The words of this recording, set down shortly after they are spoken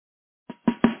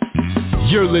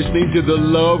You're listening to the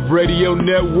Love Radio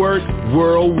Network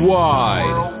worldwide.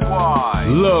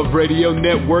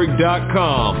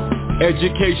 LoveRadioNetwork.com.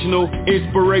 Educational,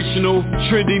 inspirational,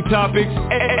 trending topics,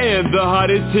 and the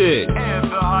hottest hits.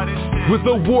 With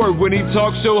award-winning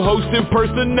talk show hosts and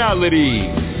personalities.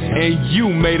 And you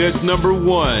made us number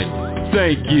one.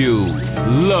 Thank you.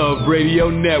 Love Radio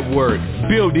Network.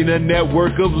 Building a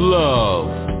network of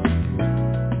love.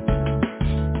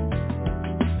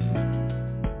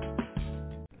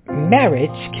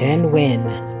 Marriage Can Win.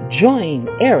 Join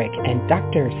Eric and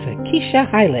Dr. Sakeisha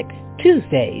Hylick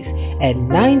Tuesdays at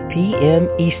 9 p.m.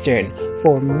 Eastern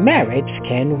for Marriage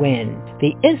Can Win.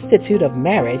 The Institute of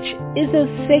Marriage is a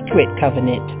sacred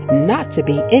covenant not to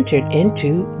be entered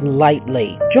into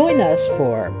lightly. Join us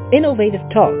for innovative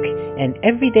talk and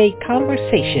everyday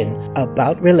conversation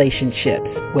about relationships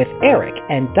with Eric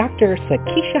and Dr.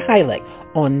 Sakeisha Hylick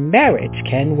on Marriage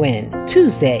Can Win,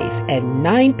 Tuesdays at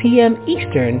 9 p.m.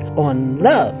 Eastern on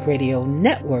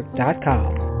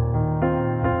LoveRadioNetwork.com.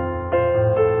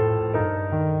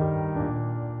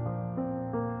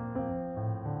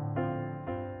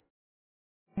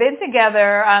 Been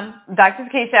together, Dr.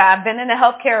 Sakeisha, I've been in the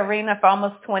healthcare arena for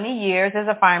almost 20 years as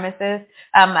a pharmacist.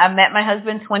 I met my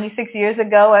husband 26 years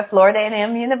ago at Florida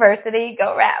A&M University.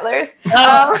 Go Rattlers.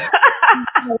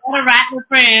 What a Rattler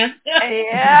friend.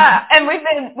 Yeah, and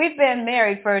we've been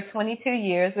married for 22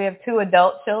 years. We have 2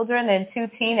 adult children and 2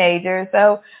 teenagers.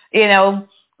 So,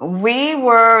 we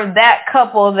were that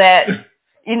couple that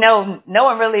no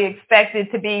one really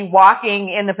expected to be walking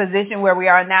in the position where we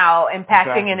are now,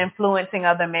 impacting and influencing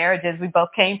other marriages. We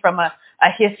both came from a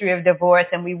history of divorce,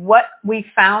 and what we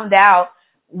found out,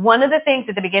 one of the things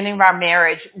at the beginning of our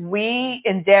marriage, we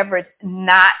endeavored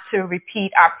not to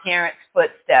repeat our parents'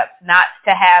 footsteps, not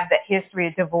to have that history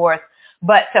of divorce,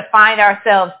 but to find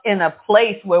ourselves in a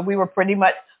place where we were pretty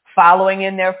much following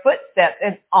in their footsteps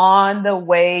and on the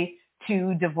way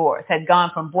to divorce, had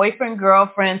gone from boyfriend,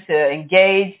 girlfriend to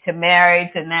engaged to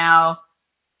married to now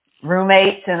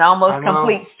roommates and almost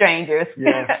complete strangers.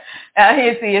 Yes.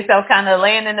 You see yourself kind of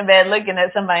laying in the bed looking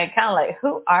at somebody kind of like,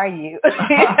 who are you?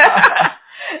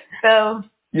 So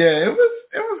yeah, it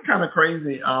was kind of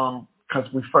crazy because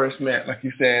we first met, like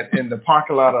you said, in the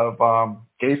parking lot of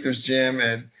Gaither's Gym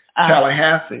in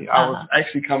Tallahassee. I was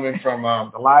actually coming from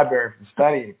the library from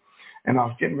studying. And I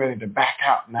was getting ready to back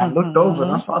out. And I looked over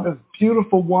and I saw this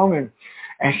beautiful woman.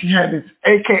 And she had this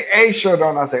AKA shirt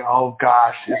on. I said, oh,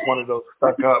 gosh, it's one of those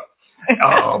stuck up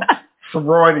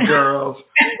sorority girls.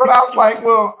 But I was like,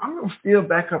 well, I'm going to still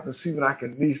back up and see what I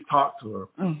can at least talk to her.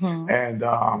 And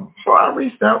so I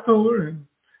reached out to her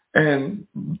and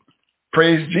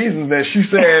praise Jesus that she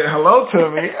said hello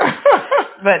to me.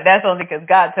 But that's only because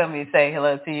God told me to say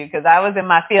hello to you, because I was in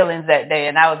my feelings that day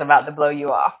and I was about to blow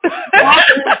you off.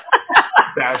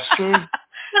 That's true. So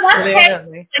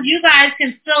you guys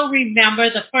can still remember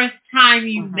the first time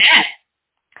you met.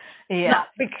 Yeah,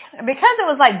 because it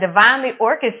was like divinely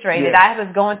orchestrated. I was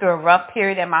going through a rough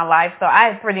period in my life, so I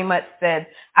had pretty much said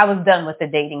I was done with the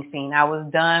dating scene. I was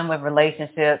done with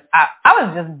relationships. I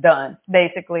was just done,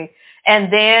 basically.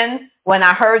 And then when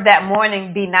I heard that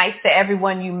morning, be nice to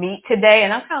everyone you meet today,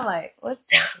 and I'm kind of like, what's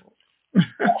that?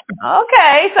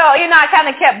 Okay, so, I kind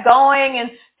of kept going,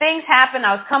 and things happened.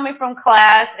 I was coming from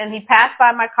class, and he passed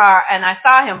by my car, and I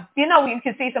saw him. You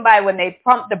can see somebody when they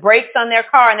pump the brakes on their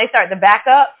car, and they start to back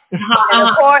up in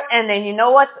the court, and then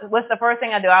what's the first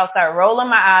thing I do? I'll start rolling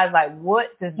my eyes like,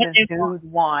 what does this dude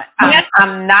want?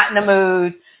 I'm not in the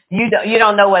mood. You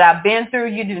don't know what I've been through.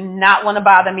 You do not want to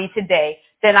bother me today.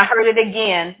 Then I heard it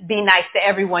again, be nice to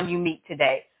everyone you meet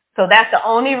today. So that's the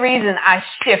only reason I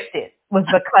shifted, was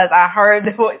because I heard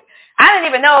the voice. I didn't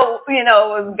even know, it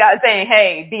was God saying,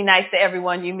 hey, be nice to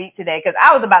everyone you meet today, because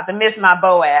I was about to miss my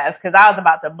Boaz, because I was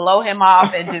about to blow him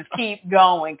off and just keep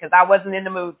going, because I wasn't in the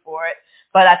mood for it.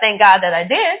 But I thank God that I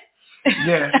did.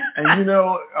 Yeah, and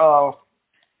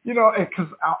because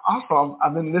also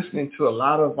I've been listening to a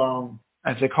lot of,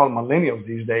 as they call them, millennials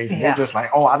these days, and they're just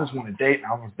like, oh, I just want to date, and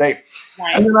I want to date.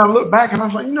 Right. And then I look back, and I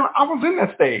was like, I was in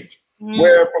that stage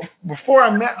where before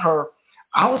I met her,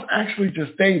 I was actually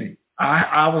just dating.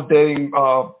 I was dating,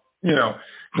 because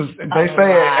they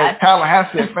say at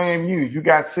Tallahassee at FAMU, you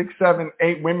got 6, 7,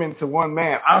 8 women to one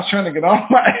man. I was trying to get on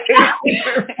my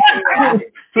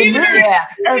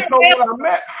And so when I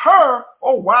met her,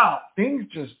 oh, wow, things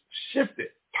just shifted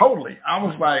totally. I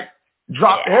was like,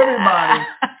 dropped everybody,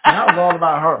 and that was all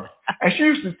about her. And she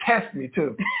used to test me,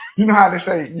 too. You know how they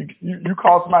say you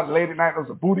call somebody late at night, it was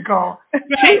a booty call?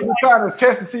 She was trying to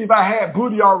test to see if I had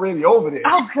booty already over there.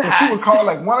 Oh, God. So she would call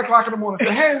like 1 o'clock in the morning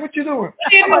and say, hey, what you doing?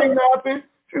 I'm like, nothing.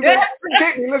 She's like,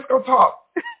 get me, let's go talk.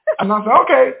 And I said,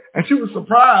 okay. And she was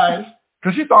surprised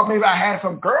because she thought maybe I had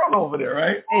some girl over there,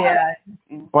 right? Yeah.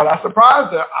 But I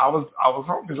surprised her. I was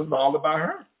home because it was all about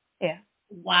her. Yeah.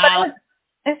 Wow.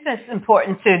 It's just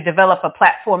important to develop a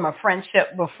platform of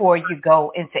friendship before you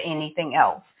go into anything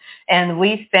else. And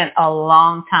we spent a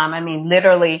long time. I mean,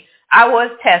 literally, I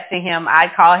was testing him.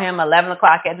 I'd call him 11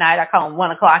 o'clock at night. I call him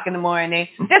 1 o'clock in the morning.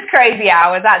 Just crazy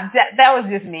hours. That was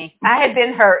just me. I had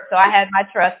been hurt, so I had my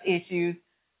trust issues.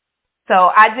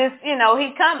 So I just,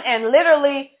 he'd come and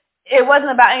literally, it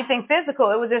wasn't about anything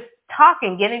physical. It was just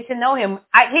talking, getting to know him.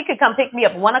 He could come pick me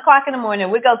up 1 o'clock in the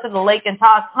morning. We'd go to the lake and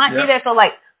talk. Might be there till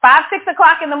like 5, 6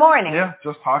 o'clock in the morning. Yeah,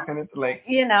 just talking at the lake.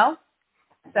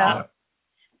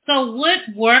 So what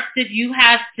work did you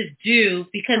have to do?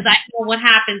 Because I know what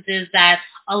happens is that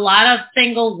a lot of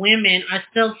single women are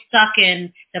still stuck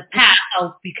in the past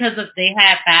because they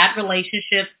had bad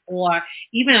relationships, or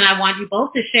even, and I want you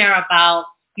both to share about,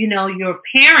 your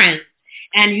parents,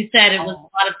 and you said it was a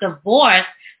lot of divorce.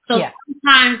 So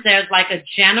sometimes there's like a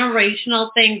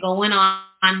generational thing going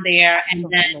on there, and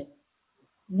then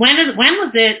when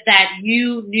was it that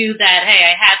you knew that, hey,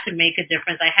 I had to make a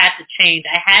difference, I had to change,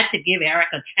 I had to give Eric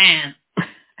a chance,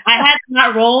 I had to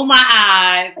not roll my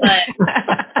eyes, but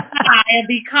try and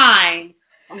be kind?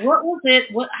 What was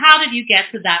it? How did you get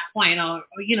to that point, or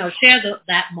share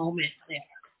that moment there?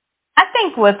 I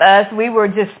think with us, we were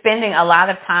just spending a lot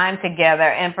of time together,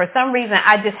 and for some reason,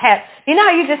 I just had,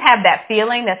 how you just have that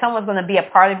feeling that someone's going to be a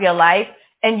part of your life,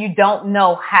 and you don't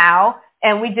know how.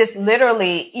 And we just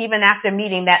literally, even after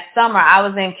meeting that summer, I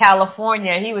was in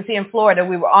California, he was here in Florida.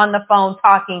 We were on the phone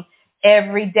talking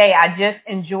every day. I just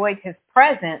enjoyed his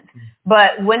presence.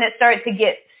 But when it started to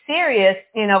get serious,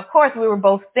 of course, we were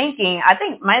both thinking, I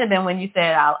think it might have been when you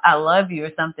said, I love you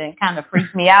or something. It kind of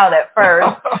freaked me out at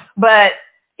first. But,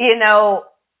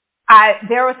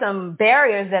 there were some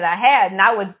barriers that I had, and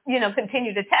I would,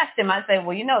 continue to test him. I'd say,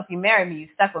 well, if you marry me, you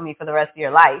stuck with me for the rest of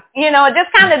your life.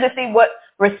 Just kind of to see what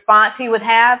response he would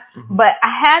have. But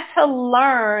I had to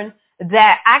learn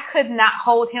that I could not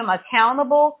hold him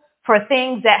accountable for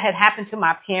things that had happened to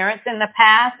my parents in the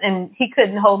past, and he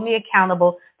couldn't hold me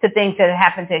accountable to things that had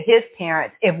happened to his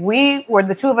parents. If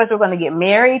the two of us were going to get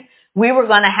married, we were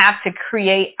going to have to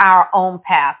create our own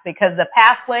path, because the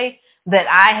pathway that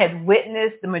I had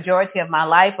witnessed the majority of my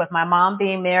life, with my mom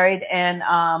being married and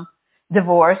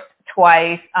divorced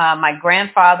twice. My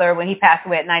grandfather, when he passed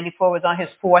away at 94, was on his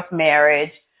fourth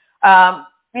marriage. On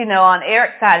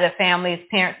Eric's side of the family, his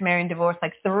parents married and divorced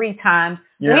like 3 times.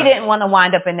 Yeah. We didn't want to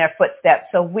wind up in their footsteps.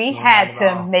 So we had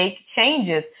to make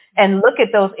changes and look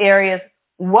at those areas.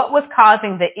 What was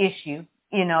causing the issue?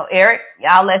 Eric,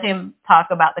 I'll let him talk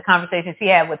about the conversations he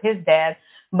had with his dad,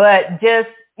 but just,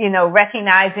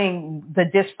 recognizing the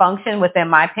dysfunction within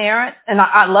my parents. And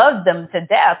I loved them to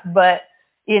death, but,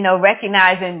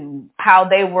 recognizing how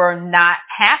they were not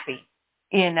happy,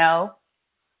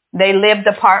 They lived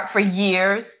apart for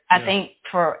years, I think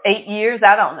for 8 years,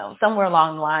 I don't know, somewhere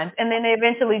along the lines. And then they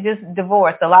eventually just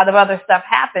divorced. A lot of other stuff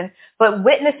happened. But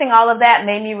witnessing all of that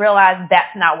made me realize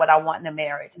that's not what I want in a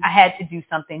marriage. I had to do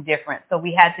something different. So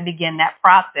we had to begin that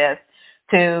process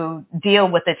to deal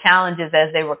with the challenges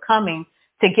as they were coming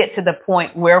to get to the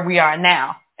point where we are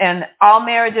now. And all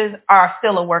marriages are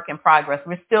still a work in progress.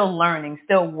 We're still learning,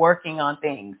 still working on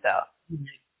things. So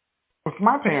with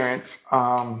my parents,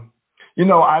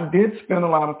 I did spend a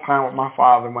lot of time with my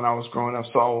father when I was growing up.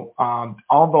 So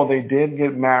although they did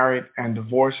get married and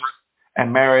divorced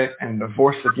and married and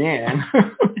divorced again,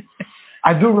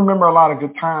 I do remember a lot of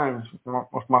good times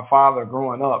with my father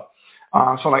growing up.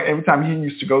 So like every time he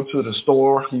used to go to the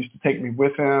store, he used to take me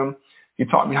with him. He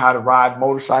taught me how to ride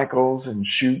motorcycles and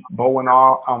shoot bow and the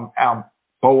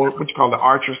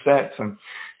archer sets. And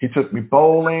he took me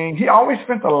bowling. He always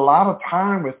spent a lot of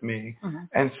time with me.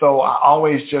 And so I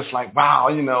always just like, wow,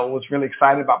 was really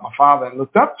excited about my father and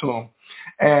looked up to him.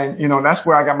 And, that's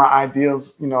where I got my ideas,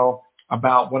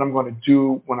 about what I'm going to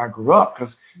do when I grew up,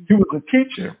 because he was a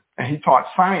teacher and he taught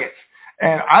science.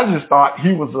 And I just thought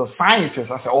he was a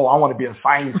scientist. I said, I want to be a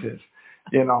scientist,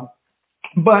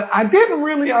 But I didn't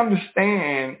really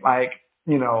understand,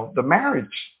 the marriage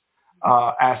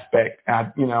aspect,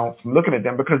 from looking at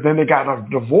them, because then they got a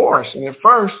divorce. And at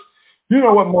first,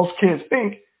 what most kids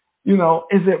think, is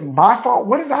it my fault?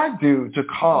 What did I do to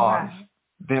cause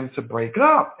them to break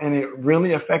up? And it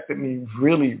really affected me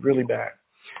really, really bad.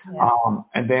 Yeah.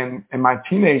 And then in my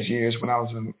teenage years, when I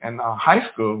was in high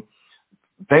school,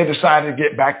 they decided to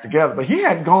get back together. But he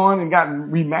had gone and gotten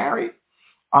remarried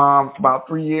for about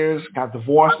 3 years, got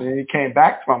divorced, and then he came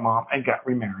back to my mom and got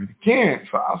remarried again.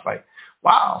 So I was like,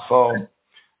 wow. So,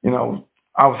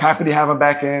 I was happy to have him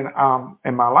back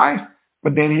in my life.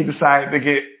 but then he decided to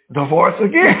get divorced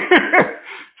again.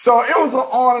 So it was an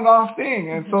on and off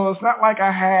thing. And so it's not like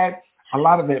I had a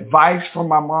lot of advice from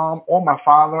my mom or my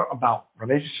father about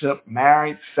relationship,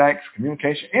 marriage, sex,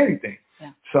 communication, anything.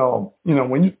 Yeah. So,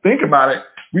 when you think about it,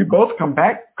 we both come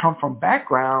from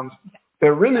backgrounds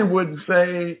that really wouldn't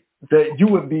say that you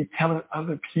would be telling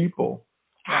other people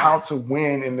how to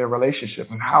win in their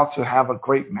relationship and how to have a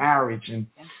great marriage and,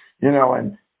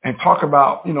 and talk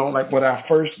about, like what our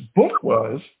first book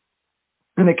was.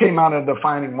 And it came out at a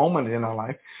defining moment in our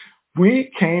life.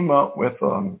 We came up with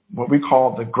what we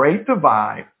call the Great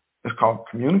Divide. It's called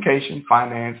Communication,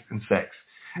 Finance, and Sex.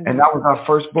 Mm-hmm. And that was our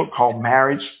first book called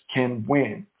Marriage Can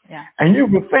Win. Yeah. And you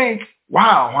would think,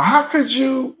 wow, how could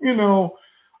you,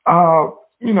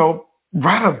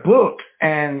 write a book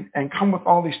and come with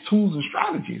all these tools and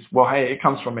strategies? Well, hey, it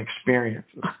comes from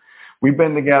experiences. We've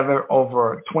been together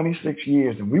over 26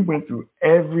 years, and we went through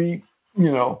every,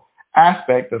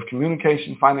 aspect of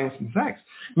communication, finance, and sex.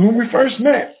 When we first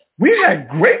met, we had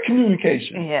great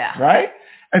communication, right?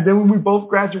 And then when we both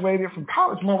graduated from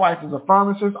college, my wife was a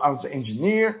pharmacist, I was an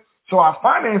engineer, so our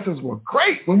finances were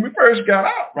great when we first got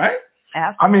out, right?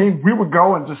 Absolutely. I mean, we would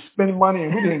go and just spend money,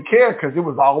 and we didn't care because it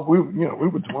was all we were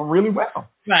doing really well.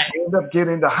 Right. We ended up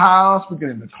getting the house, we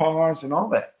get into cars and all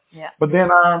that. Yeah. But then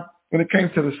when it came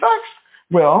to the sex,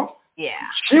 well,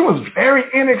 she was very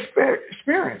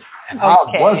inexperienced. And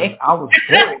I wasn't. I was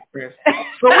very experienced.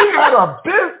 So we had a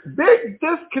big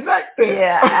disconnect there.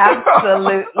 Yeah,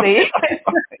 absolutely.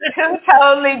 Two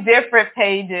totally different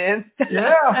pages.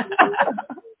 Yeah.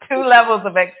 Two levels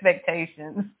of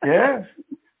expectations. Yes.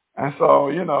 And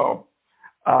so,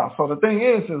 so the thing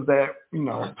is that,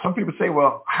 some people say,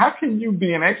 well, how can you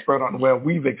be an expert on it? Well,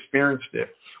 we've experienced it.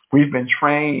 We've been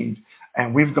trained.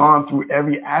 And we've gone through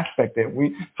every aspect that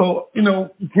we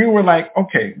were like,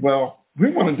 okay, well,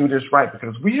 we want to do this right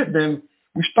because we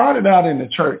started out in the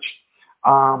church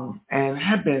and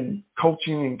had been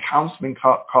coaching and counseling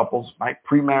couples, like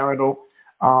premarital,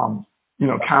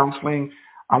 counseling.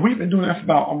 We've been doing that for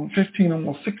about 15,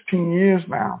 almost 16 years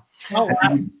now. Oh, wow.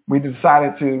 And we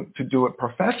decided to do it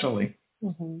professionally.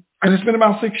 Mm-hmm. And it's been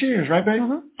about 6 years, right, babe?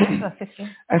 Mm-hmm. About 6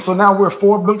 years. And so now we're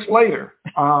 4 books later.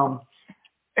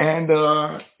 And,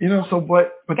 so,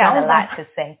 but got a lot to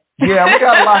say. Yeah, we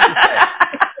got a lot to say.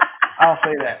 I'll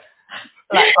say that.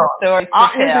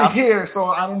 I'm here, so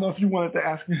I don't know if you wanted to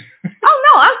ask me. Oh,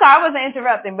 no, I'm sorry. I wasn't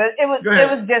interrupting, but it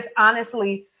was just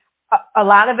honestly, a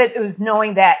lot of it was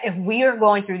knowing that if we are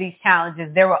going through these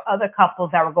challenges, there were other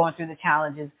couples that were going through the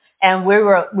challenges. And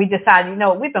we decided,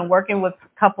 we've been working with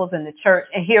couples in the church,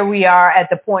 and here we are at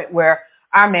the point where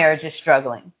our marriage is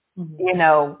struggling.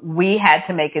 Mm-hmm. We had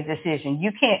to make a decision.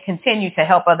 You can't continue to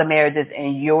help other marriages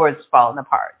and yours falling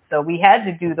apart. So we had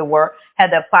to do the work, had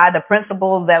to apply the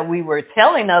principles that we were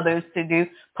telling others to do,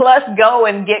 plus go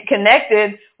and get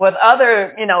connected with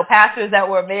other, pastors that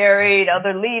were married,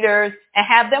 other leaders, and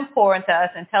have them pour into us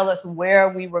and tell us where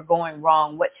we were going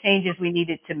wrong, what changes we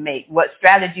needed to make, what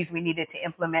strategies we needed to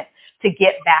implement to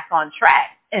get back on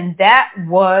track. And that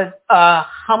was a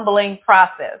humbling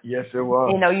process. Yes, it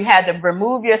was. You had to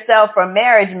remove yourself from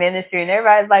marriage ministry, and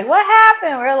everybody's like, what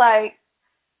happened? We're like,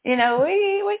 we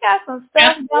got some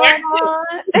stuff going on.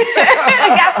 We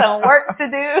got some work to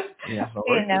do,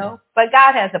 but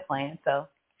God has a plan. So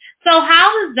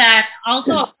how is that?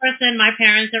 Also a person, my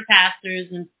parents are pastors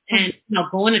and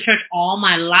going to church all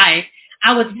my life,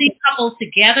 I would see couples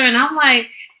together and I'm like,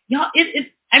 y'all,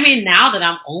 now that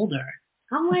I'm older,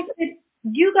 I'm like,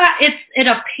 it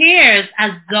appears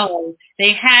as though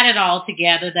they had it all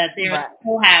together, that they were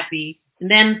so happy. And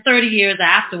then 30 years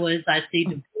afterwards, I see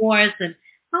divorce and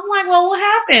I'm like, well, what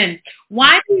happened?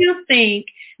 Why do you think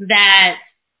that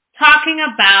talking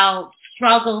about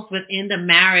struggles within the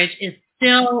marriage is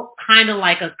still kind of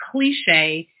like a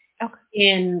cliche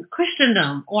in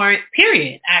Christendom or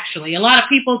period, actually? A lot of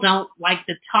people don't like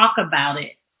to talk about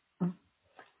it.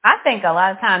 I think a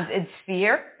lot of times it's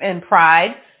fear and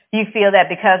pride. You feel that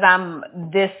because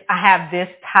I have this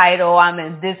title, I'm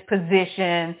in this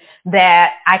position,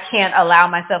 that I can't allow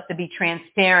myself to be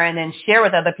transparent and share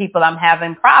with other people I'm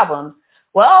having problems.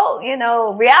 Well,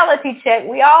 reality check,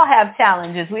 we all have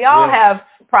challenges. We all have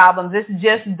problems. It's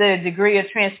just the degree of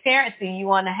transparency you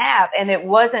want to have. And it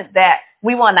wasn't that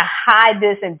we want to hide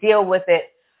this and deal with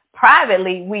it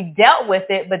privately. We dealt with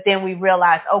it, but then we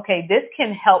realized, okay, this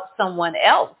can help someone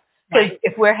else. Because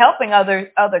if we're helping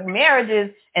other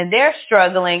marriages and they're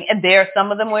struggling, and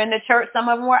some of them were in the church, some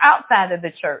of them were outside of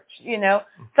the church,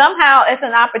 somehow it's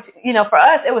an opportunity, for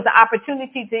us, it was an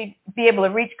opportunity to be able to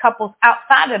reach couples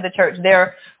outside of the church.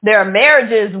 Their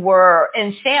marriages were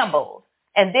in shambles.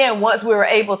 And then once we were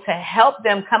able to help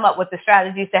them come up with the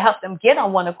strategies to help them get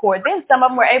on one accord, then some of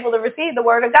them were able to receive the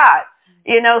word of God.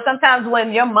 Sometimes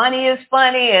when your money is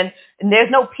funny and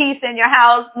there's no peace in your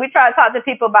house, we try to talk to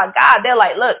people about God. They're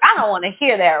like, look, I don't want to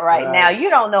hear that right now. You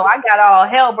don't know. I got all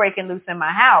hell breaking loose in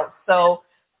my house. So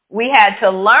we had to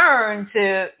learn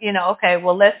to, okay,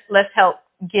 well, let's help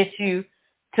get you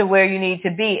to where you need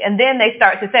to be. And then they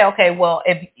start to say, okay, well,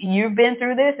 if you've been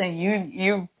through this and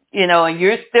and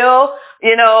you're still,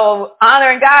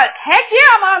 honoring God, heck yeah,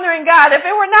 I'm honoring God. If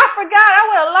it were not for God, I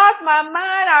would have lost my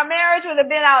mind. Our marriage would have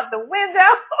been out the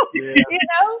window,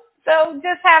 So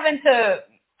just having to,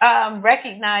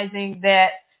 recognizing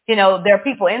that, there are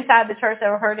people inside the church that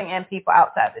are hurting and people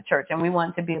outside the church. And we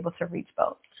want to be able to reach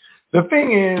both. The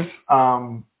thing is,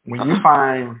 when you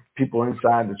find people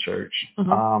inside the church,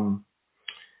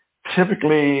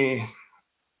 typically,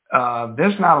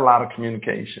 there's not a lot of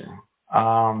communication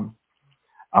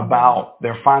about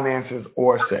their finances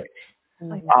or sex.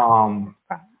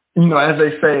 As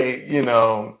they say,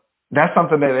 that's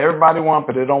something that everybody wants,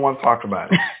 but they don't want to talk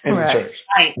about it in the church.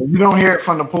 Right. You don't hear it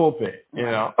from the pulpit,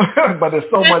 but there's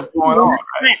so much going on.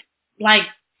 Right? Like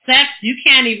sex, you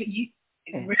can't even,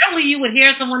 rarely you would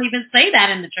hear someone even say that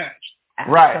in the church.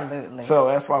 Absolutely. Right. So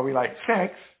that's why we like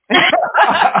sex.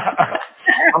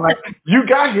 I'm like, you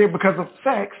got here because of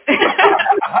sex.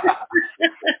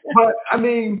 But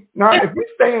now if we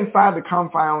stay inside the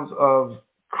confines of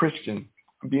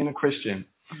being a Christian,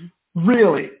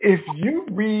 really, if you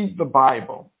read the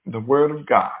Bible, the Word of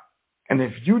God, and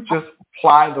if you just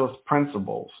apply those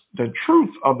principles, the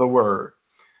truth of the Word,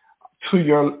 to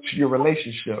your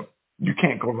relationship, you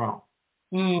can't go wrong.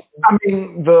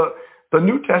 The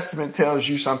New Testament tells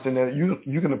you something that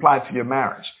you can apply to your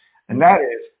marriage. And that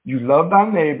is, you love thy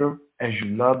neighbor as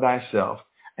you love thyself.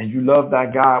 And you love thy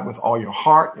God with all your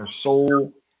heart, your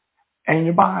soul, and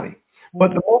your body. But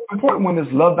the most important one is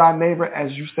love thy neighbor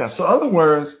as yourself. So in other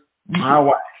words, my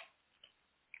wife,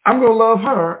 I'm going to love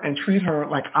her and treat her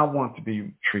like I want to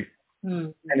be treated.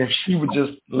 And if she would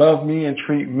just love me and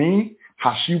treat me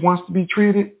how she wants to be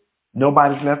treated,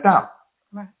 nobody's left out.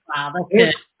 Wow, that's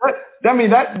good.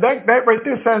 That right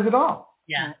there says it all.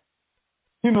 Yeah.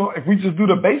 If we just do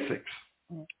the basics.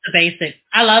 The basics.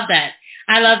 I love that.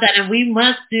 And we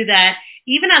must do that.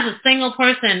 Even as a single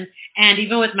person, and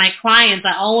even with my clients,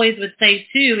 I always would say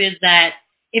too, is that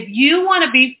if you want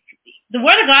to be, the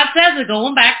Word of God says it,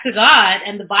 going back to God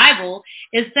and the Bible,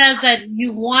 it says that if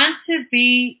you want to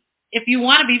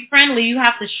be friendly, you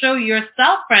have to show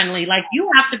yourself friendly. Like you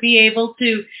have to be able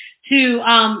to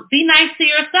be nice to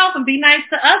yourself and be nice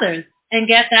to others and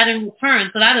get that in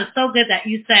return. So that is so good that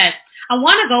you said. I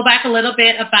want to go back a little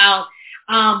bit about,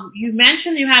 you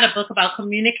mentioned you had a book about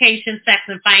communication, sex,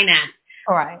 and finance.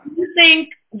 All right. Do you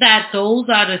think that those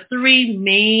are the three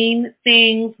main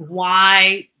things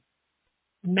why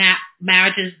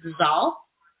marriages dissolve?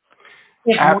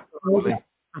 Absolutely.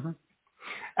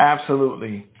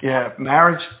 Absolutely. Yeah.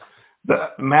 Marriages,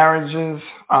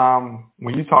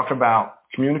 when you talk about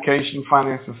communication,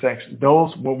 finance, and sex,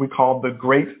 those what we call the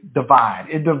great divide.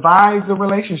 It divides the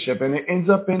relationship and it ends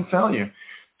up in failure.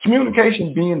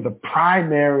 Communication being the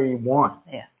primary one.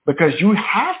 Yeah. Because you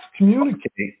have to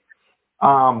communicate,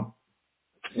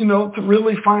 to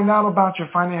really find out about your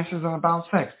finances and about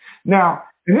sex. Now,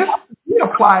 we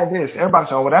apply this. Everybody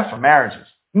says, oh, well, that's for marriages.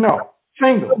 No,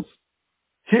 singles.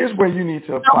 Here's where you need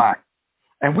to apply.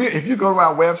 And if you go to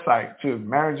our website to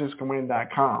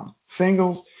marriagescanwin.com,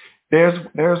 singles, there's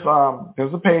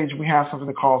a page. We have something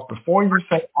that calls Before You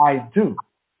Say I Do.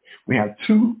 We have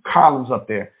 2 columns up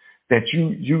there that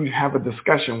you have a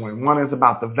discussion with. One is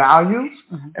about the values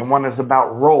and one is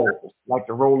about roles, like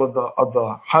the role of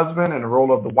the husband and the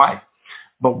role of the wife.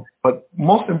 But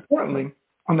most importantly,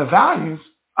 on the values,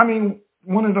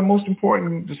 one of the most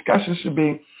important discussions should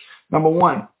be, number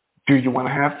 1, do you want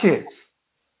to have kids?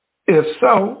 If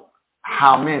so,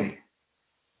 how many?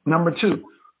 Number 2,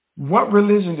 what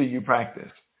religion do you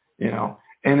practice?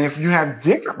 And if you have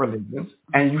different religions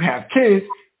and you have kids,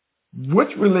 which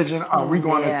religion are we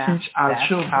going to teach our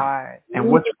children? Hard. And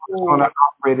which one is going to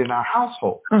operate in our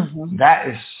household? That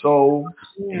is so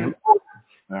important.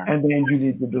 And then you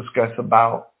need to discuss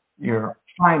about your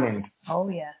finances. Oh,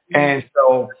 yeah. And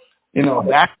so,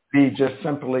 that could be just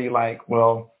simply like,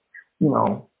 well,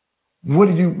 what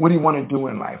do you want to do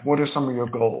in life? What are some of your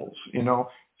goals?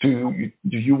 Do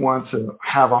you want to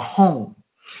have a home?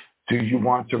 Do you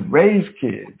want to raise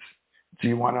kids? Do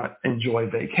you want to enjoy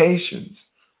vacations?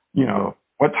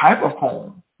 What type of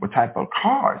home? What type of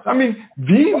cars?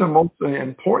 These are most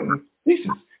important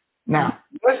pieces. Now,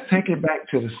 let's take it back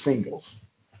to the singles.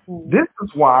 This is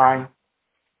why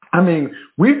I mean,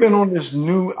 we've been on this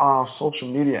new social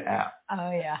media app.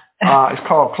 Oh, yeah. It's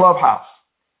called Clubhouse.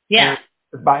 Yeah.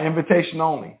 It's by invitation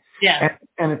only. Yeah.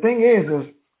 And the thing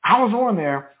is I was on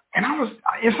there, and I was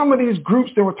in some of these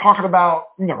groups that were talking about,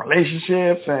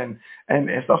 relationships and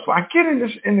stuff. So I get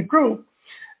in the group,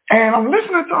 and I'm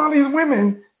listening to all these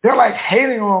women. They're like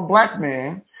hating on black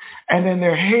men, and then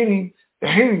they're hating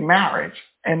marriage.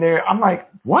 And I'm like,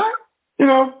 what?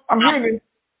 I'm hearing it.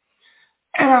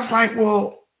 And I was like,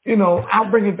 well,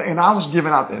 I'll bring it. And I was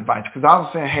giving out the advice because I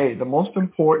was saying, hey, the most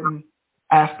important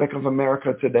aspect of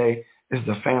America today is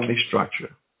the family structure.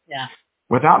 Yeah.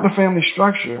 Without the family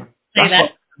structure,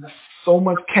 that's so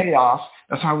much chaos.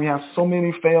 That's why we have so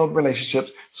many failed relationships,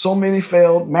 so many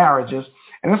failed marriages.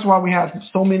 And that's why we have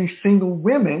so many single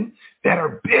women that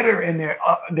are bitter and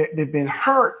they've been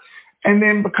hurt. And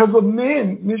then because of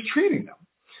men mistreating them.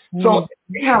 Mm-hmm. So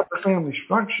we have the family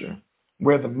structure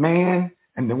where the man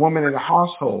and the woman in the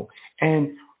household,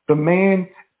 and the man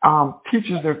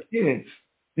teaches their kids,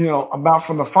 about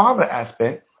from the father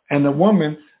aspect, and the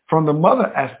woman from the mother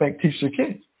aspect teaches their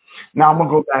kids. Now I'm going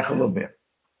to go back a little bit.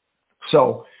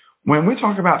 So when we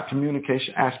talk about the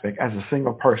communication aspect as a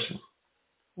single person,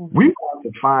 we want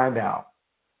to find out,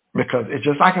 because it's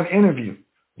just like an interview.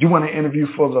 You want to interview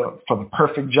for the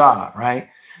perfect job, right?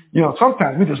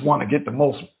 Sometimes we just want to get the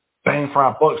most bang for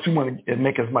our bucks. We want to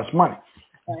make as much money.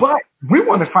 But we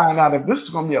want to find out if this is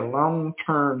going to be a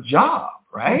long-term job,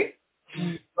 right?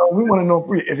 So we want to know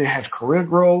if it has career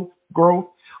growth.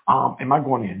 Am I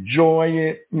going to enjoy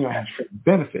it? It has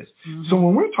benefits. Mm-hmm. So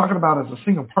when we're talking about as a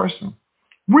single person,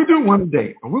 we do want to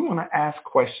date, but we want to ask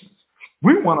questions.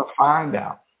 We want to find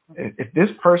out if this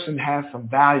person has some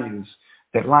values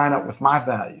that line up with my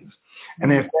values,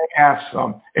 and if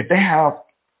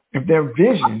their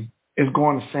vision is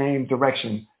going the same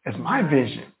direction as my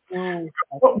vision. Mm-hmm.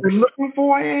 What we're looking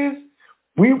for is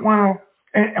we want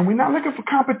to, and we're not looking for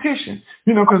competition,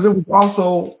 because there was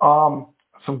also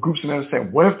some groups in there that say,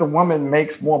 what if the woman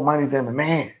makes more money than the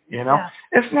man? Yeah.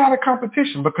 It's not a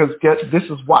competition, because this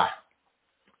is why.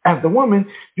 As the woman,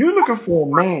 you're looking for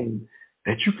a man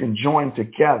that you can join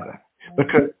together,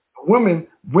 because women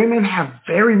have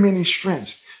very many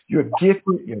strengths. You're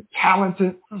gifted, you're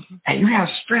talented, and you have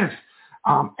strengths,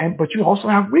 but you also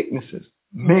have weaknesses.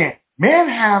 Men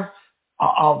have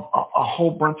a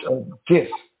whole bunch of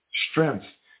gifts, strengths,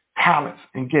 talents,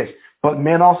 and gifts, but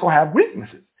men also have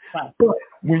weaknesses. Right. But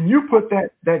when you put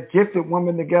that gifted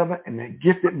woman together and that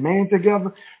gifted man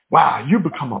together, wow, you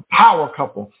become a power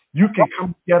couple. You can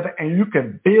come together and you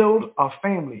can build a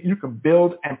family. You can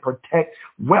build and protect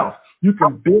wealth. You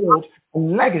can build a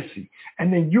legacy.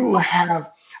 And then you will have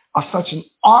such an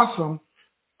awesome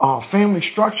family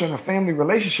structure and a family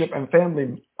relationship and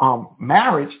family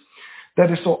marriage that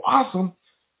is so awesome.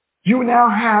 You now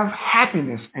have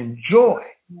happiness and joy.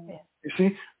 Yeah. You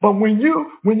see, but when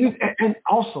you, and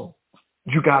also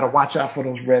you got to watch out for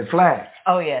those red flags.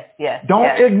 Oh, yes. Don't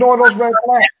ignore those red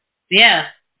flags. Yeah.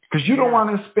 Because you don't want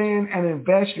to spend and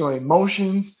invest your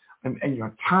emotions and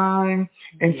your time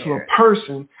into a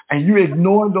person, and you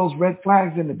ignore those red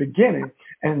flags in the beginning,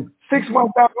 and 6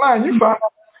 months down the line, you find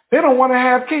out they don't want to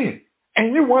have kids.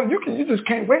 And you just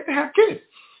can't wait to have kids.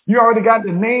 You already got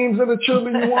the names of the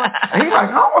children you want. And he's like,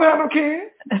 I don't want to have no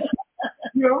kids.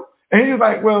 And he's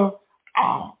like, well,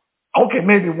 okay,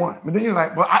 maybe one. But then you're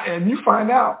like, well, and you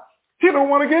find out he don't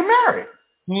want to get married.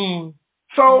 Mm.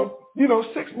 So,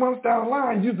 6 months down the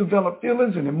line, you develop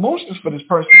feelings and emotions for this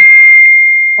person.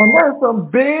 And there's some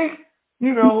big,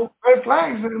 red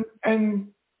flags and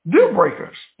deal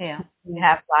breakers. Yeah.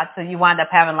 You wind up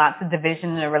having lots of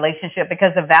division in a relationship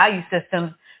because the value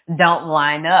systems don't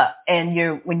line up. And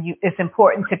it's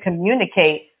important to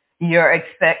communicate your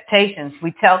expectations.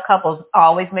 We tell couples,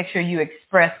 always make sure you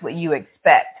express what you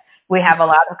expect. We have a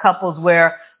lot of couples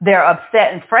where they're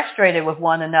upset and frustrated with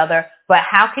one another, but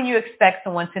how can you expect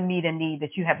someone to meet a need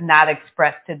that you have not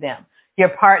expressed to them? Your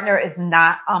partner is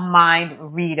not a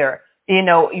mind reader.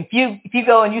 If you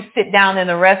go and you sit down in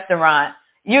a restaurant,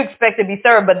 you expect to be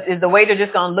served, but is the waiter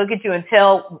just going to look at you and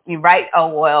tell you, right,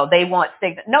 oh, well, they want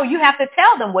steak? No, you have to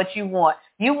tell them what you want.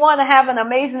 You want to have an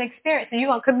amazing experience, and you're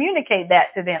going to communicate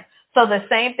that to them. So the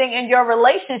same thing in your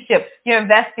relationship. You're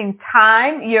investing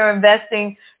time, you're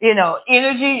investing,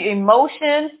 energy,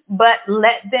 emotions, but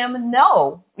let them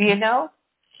know,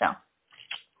 So.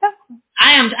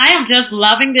 I am just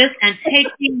loving this and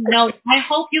taking notes. I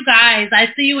hope you guys,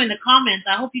 I see you in the comments,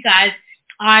 I hope you guys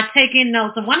are taking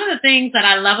notes. And one of the things that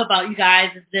I love about you guys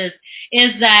is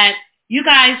that you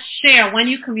guys share. When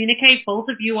you communicate, both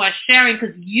of you are sharing,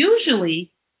 because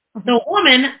usually the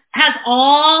woman has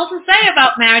all to say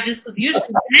about marriages, because usually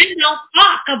men don't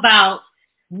talk about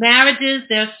marriages,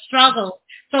 their struggles.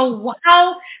 So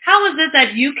how is it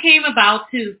that you came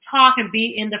about to talk and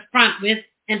be in the front with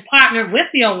and partner with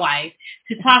your wife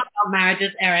to talk about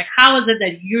marriages, Eric? How is it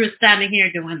that you're standing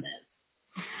here doing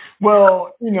this?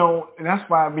 Well, and that's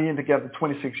why being together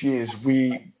 26 years,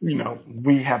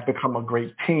 we have become a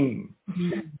great team.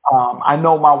 Mm-hmm. I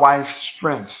know my wife's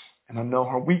strengths and I know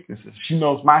her weaknesses. She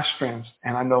knows my strengths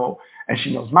and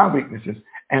she knows my weaknesses,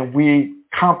 and we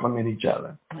complement each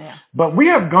other. Yeah. But we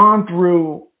have gone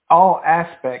through all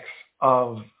aspects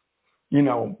of,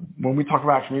 when we talk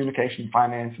about communication,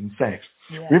 finance, and sex.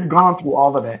 Yeah. We've gone through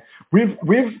all of that.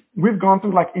 We've gone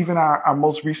through, like, even our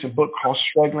most recent book called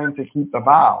Struggling to Keep the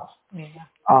Vows.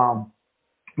 Yeah.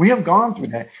 We have gone through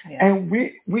that. Yeah. And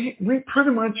we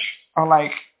pretty much are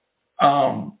like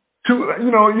two,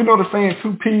 the saying,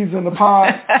 two peas in the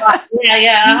pod.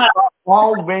 Yeah. We're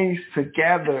always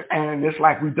together, and it's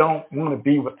like we don't want to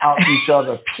be without each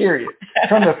other, period.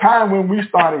 From the time when we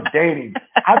started dating,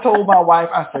 I told my wife,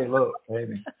 I say, look,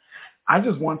 baby, I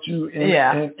just want you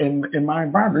in my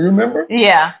environment. Remember?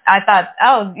 Yeah.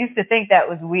 I used to think that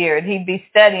was weird. He'd be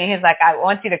studying. He's like, I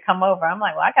want you to come over. I'm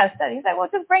like, well, I got to study. He's like, well,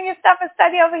 just bring your stuff and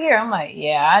study over here. I'm like,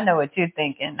 yeah, I know what you're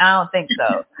thinking. I don't think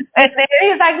so. And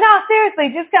he's like, no,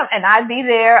 seriously, just come. And I'd be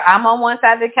there. I'm on one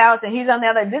side of the couch and he's on the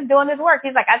other, just doing his work.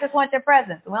 He's like, I just want your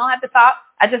presence. We don't have to talk.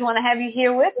 I just want to have you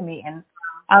here with me. And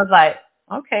I was like,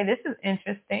 okay, this is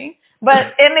interesting.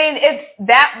 But, I mean,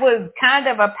 that was kind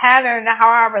of a pattern of how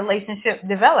our relationship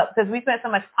developed, because we spent so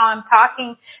much time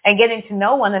talking and getting to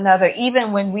know one another.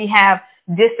 Even when we have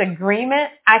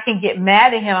disagreement, I can get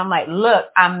mad at him. I'm like,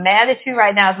 look, I'm mad at you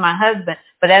right now as my husband,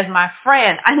 but as my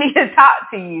friend, I need to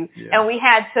talk to you. Yeah. And we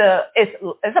had to,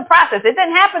 it's a process. It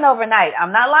didn't happen overnight.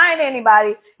 I'm not lying to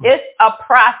anybody. It's a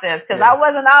process, because I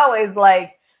wasn't always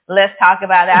like, let's talk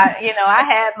about it. I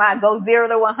had my go 0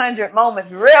 to 100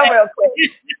 moments real quick.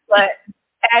 But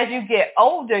as you get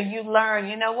older, you learn,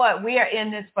 you know what? We are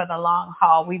in this for the long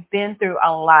haul. We've been through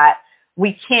a lot.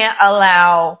 We can't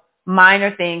allow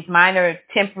minor things, minor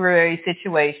temporary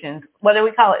situations. What do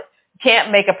we call it?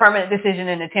 Can't make a permanent decision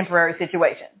in a temporary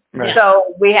situation. Right.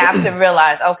 So we have to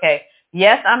realize, okay,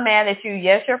 yes, I'm mad at you.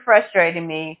 Yes, you're frustrating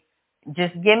me.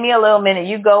 Just give me a little minute.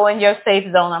 You go in your safe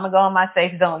zone. I'm going to go in my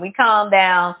safe zone. We calm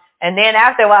down. And then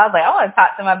after a while, I was like, I want to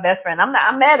talk to my best friend. I'm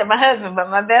mad at my husband,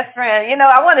 but my best friend,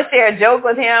 I want to share a joke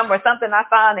with him or something I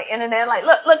saw on the internet. Like,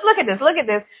 look at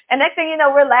this. And next thing you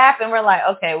know, we're laughing. We're like,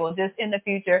 okay, well, just in the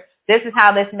future, this is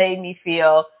how this made me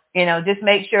feel. Just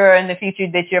make sure in the future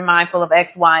that you're mindful of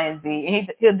X, Y, and Z.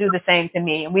 And he'll do the same to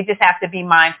me. And we just have to be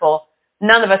mindful.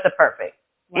 None of us are perfect.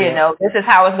 Right. This is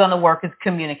how it's going to work, is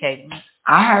communicating.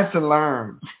 I had to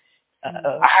learn.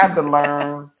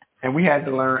 And we had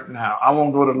to learn. Now, I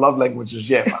won't go to love languages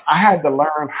yet, but I had to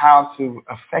learn how to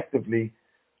effectively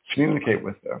communicate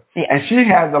with her. Yeah. And she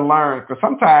had to learn, because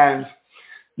sometimes,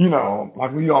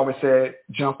 like we always said,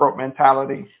 jump rope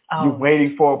mentality. Oh. You're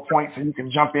waiting for a point so you can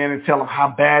jump in and tell them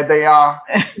how bad they are.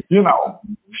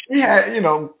 She had,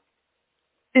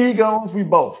 egos, we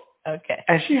both. Okay.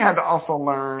 And she had to also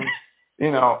learn,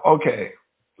 okay,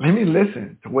 let me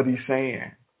listen to what he's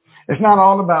saying. It's not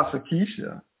all about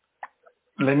Sakeisha.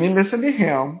 Let me listen to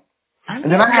him.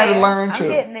 And then I had to learn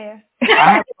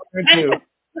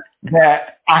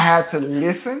that I had to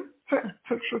listen to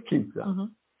Sakeisha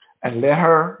and let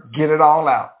her get it all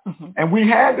out. And we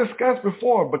had discussed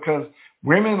before, because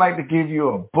women like to give you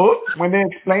a book when they're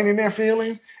explaining their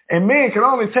feelings, and men can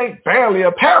only take barely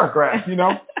a paragraph,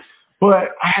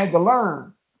 But I had to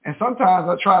learn. And sometimes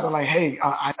I try to like, hey,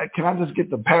 can I just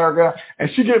get the paragraph? And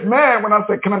she gets mad when I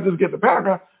say, can I just get the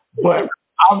paragraph? But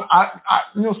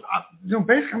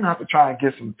basically I'm gonna have to try and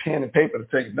get some pen and paper to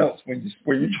take notes when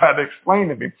you try to explain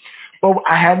to me. But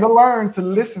I had to learn to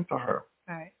listen to her.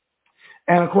 Right.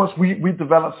 And of course, we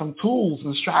developed some tools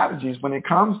and strategies when it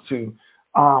comes to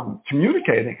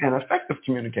communicating and effective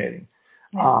communicating.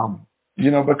 Yeah.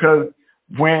 Because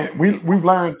when we've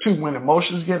learned too, when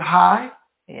emotions get high,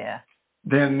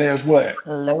 then there's what?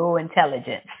 Low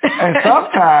intelligence. And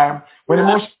sometimes when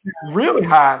emotions get really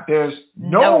high, there's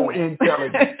no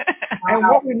intelligence. And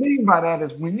what we mean by that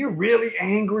is when you're really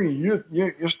angry, you're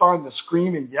starting to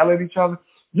scream and yell at each other,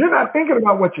 you're not thinking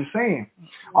about what you're saying.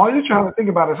 All you're trying to think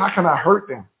about is, how can I hurt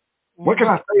them? What can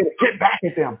I say to get back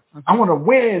at them? I want to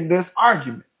win this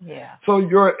argument. Yeah. So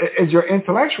your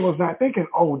intellectual is not thinking,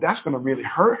 oh, that's going to really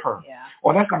hurt her. Yeah.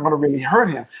 Or that's not going to really hurt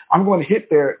him. I'm going to hit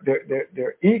their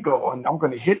ego, and I'm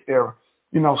going to hit their,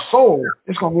 soul.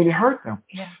 It's going to really hurt them.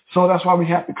 Yeah. So that's why we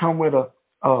have to come with a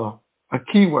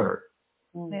keyword,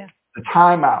 a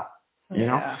timeout,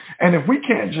 And if we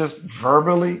can't just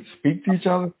verbally speak to each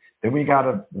other, then we got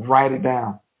to write it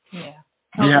down. Yeah.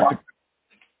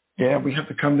 we have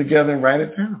to come together and write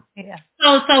it down. Yeah.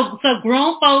 So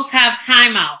grown folks have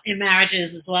timeout in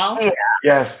marriages as well? Yeah.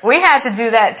 Yes. We had to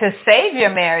do that to save your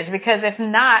marriage, because if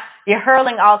not, you're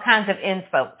hurling all kinds of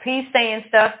insults. He's saying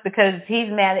stuff because he's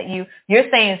mad at you. You're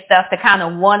saying stuff to kind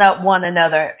of one-up one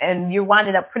another, and you're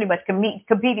winding up pretty much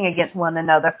competing against one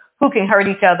another, who can hurt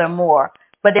each other more.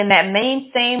 But in that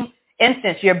same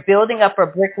instance, you're building up a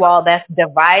brick wall that's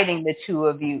dividing the two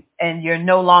of you, and you're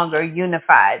no longer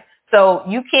unified. So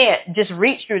you can't just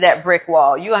reach through that brick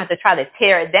wall. You have to try to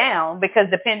tear it down, because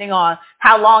depending on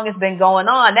how long it's been going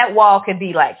on, that wall could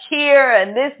be like here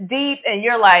and this deep, and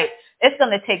you're like, it's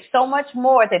going to take so much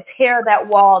more to tear that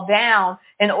wall down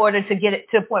in order to get it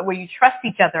to a point where you trust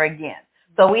each other again.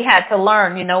 So we had to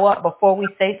learn, you know what, before we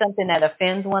say something that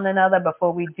offends one another,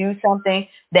 before we do something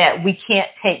that we can't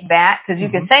take back, because you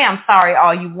can say I'm sorry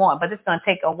all you want, but it's going to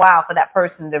take a while for that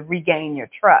person to regain your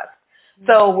trust.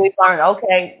 So we learned,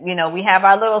 okay, we have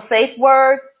our little safe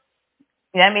word.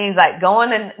 That means like go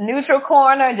in the neutral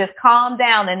corner, just calm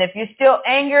down. And if you're still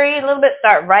angry a little bit,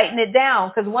 start writing it down.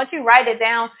 Because once you write it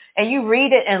down and you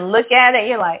read it and look at it,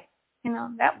 you're like,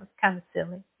 that was kind of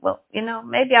silly. Well,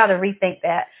 maybe I ought to rethink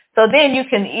that. So then you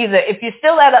can either, if you're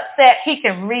still that upset, he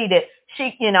can read it.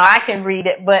 I can read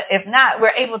it. But if not, we're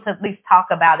able to at least talk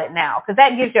about it now. Because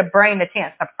that gives your brain a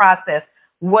chance to process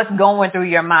what's going through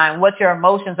your mind, what your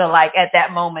emotions are like at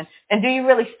that moment. And do you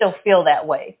really still feel that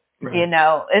way? Right.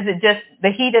 Is it just the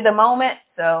heat of the moment?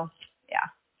 So, yeah.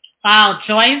 Wow.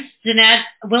 Joyce Jeanette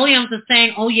Williams is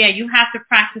saying, oh, yeah, you have to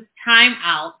practice time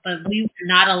out, but we were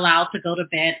not allowed to go to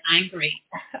bed angry.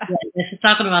 She's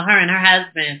talking about her and her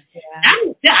husband.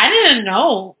 Yeah. I didn't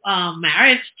know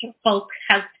marriage folk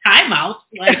has time out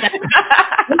like that.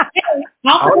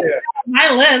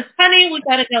 My list, honey, we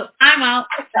gotta go time out.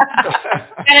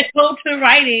 Gotta go to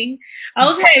writing.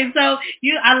 Okay, so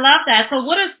I love that. So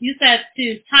you said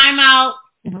to time out,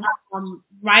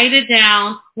 write it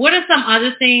down. What are some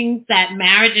other things that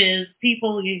marriages,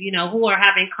 people who are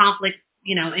having conflict,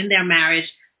 in their marriage,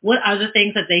 what other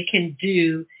things that they can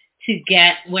do to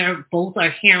get where both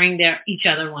are hearing each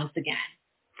other once again?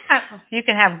 You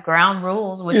can have ground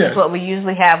rules, which is what we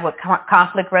usually have with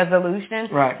conflict resolution.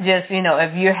 Right. Just,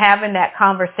 if you're having that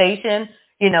conversation,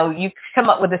 you come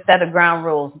up with a set of ground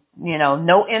rules,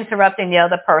 no interrupting the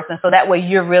other person. So that way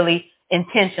you're really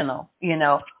intentional,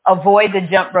 avoid the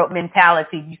jump rope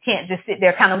mentality. You can't just sit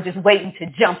there kind of just waiting to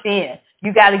jump in.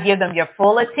 You got to give them your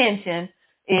full attention,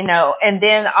 and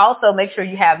then also make sure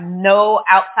you have no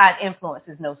outside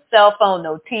influences, no cell phone,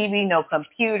 no TV, no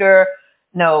computer,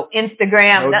 no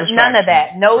Instagram, none of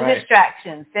that. No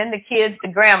distractions. Send the kids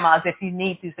to grandma's if you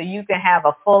need to, so you can have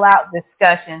a full-out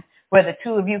discussion where the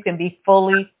two of you can be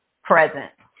fully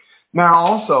present. Now,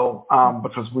 also,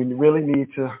 because we really need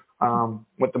to,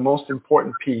 what the most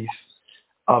important piece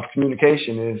of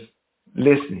communication is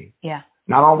listening. Yeah.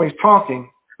 Not always talking,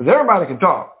 because everybody can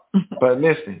talk, but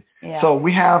listening. Yeah. So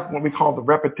we have what we call the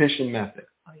repetition method.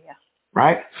 Oh, yeah.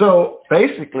 Right? So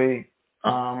basically,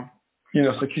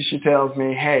 Sakeisha tells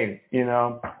me, hey,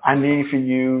 I need for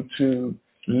you to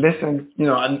listen,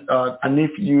 I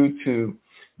need for you to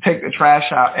take the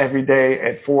trash out every day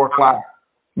at 4:00,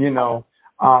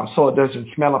 so it doesn't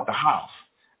smell up the house.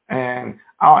 And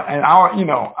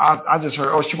I just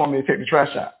heard, oh, she want me to take the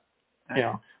trash out,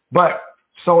 But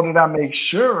so that I make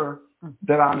sure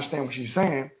that I understand what she's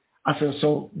saying, I said,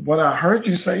 so what I heard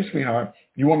you say, sweetheart,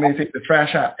 you want me to take the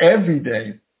trash out every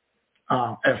day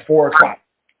at 4:00.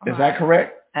 Is that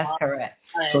correct? That's correct.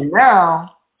 So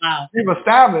now we've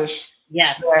established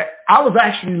that I was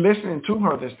actually listening to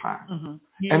her this time. Mm-hmm.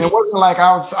 And it wasn't like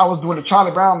I was doing the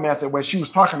Charlie Brown method where she was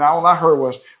talking. All I heard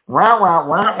was wah, wah,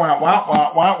 wah, wah, wah,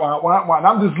 wah, wah, wah, wah, wah. And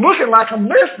I'm just looking like I'm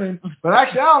listening, but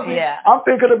actually I'm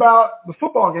thinking about the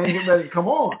football game getting ready to come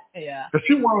on. Yeah. Because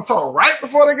she wanted to talk right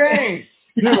before the game.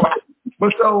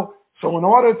 But so in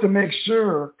order to make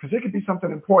sure, because it could be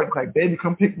something important, like baby,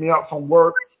 come pick me up from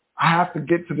work. I have to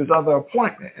get to this other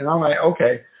appointment. And I'm like,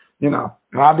 okay, and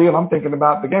I'm thinking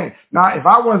about the game. Now, if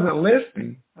I wasn't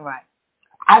listening,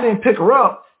 I didn't pick her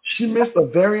up, she missed a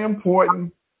very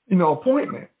important,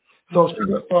 appointment. So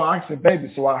I said,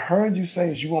 baby, so I heard you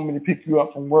say you want me to pick you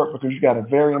up from work because you got a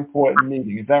very important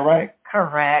meeting. Is that right?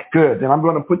 Correct. Good. Then I'm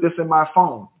going to put this in my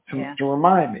phone to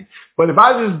remind me. But if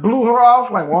I just blew her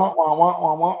off like, wah, wah, wah,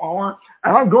 wah, wah, wah, wah,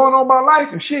 and I'm going on my life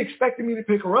and she expected me to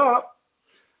pick her up,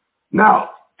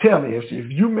 now, tell me, if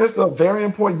you missed a very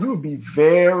important, you would be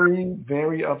very,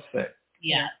 very upset.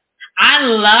 Yeah. I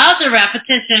love the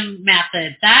repetition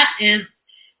method. That can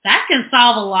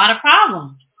solve a lot of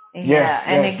problems. Yeah,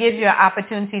 and it gives you an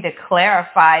opportunity to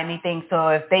clarify anything. So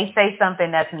if they say something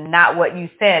that's not what you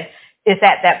said, it's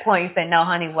at that point you say, no,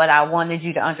 honey, what I wanted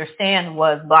you to understand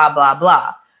was blah, blah,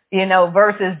 blah,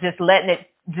 versus just letting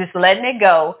it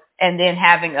go and then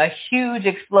having a huge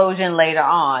explosion later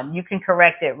on. You can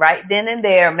correct it right then and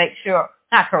there,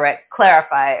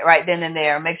 clarify it right then and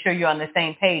there, make sure you're on the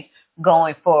same page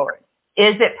going forward.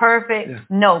 Is it perfect? Yeah.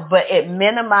 No, but it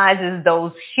minimizes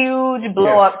those huge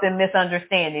blow-ups and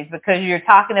misunderstandings because you're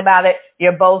talking about it,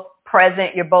 you're both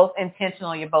present, you're both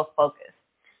intentional, you're both focused.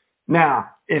 Now,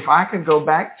 if I can go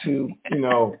back to,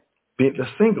 the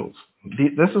singles,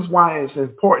 this is why it's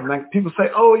important. Like people say,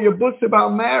 oh, your book's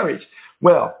about marriage.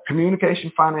 Well,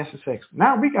 communication, finance, and sex.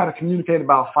 Now we got to communicate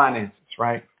about finances,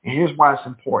 right? And here's why it's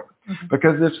important. Mm-hmm.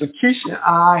 Because if Sakeisha and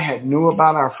I had knew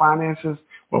about our finances,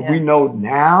 what we know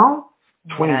now,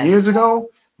 20 years ago,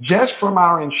 just from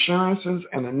our insurances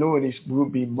and annuities, we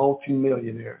would be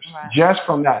multimillionaires. Right. Just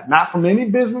from that. Not from any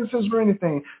businesses or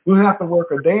anything. We would have to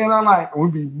work a day in our life and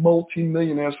we'd be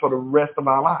multimillionaires for the rest of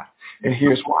our life. And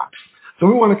here's why. So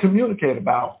we want to communicate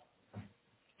about.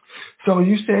 So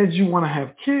you said you want to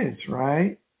have kids,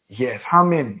 right? Yes. How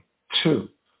many? 2.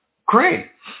 Great.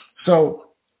 So,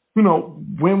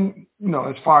 when,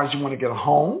 as far as you want to get a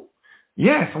home,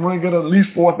 yes, I want to get at least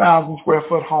 4,000 square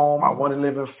foot home. I want to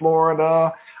live in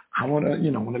Florida. I want to,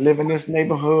 live in this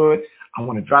neighborhood. I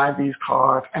want to drive these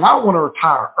cars and I want to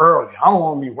retire early. I don't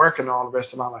want to be working all the rest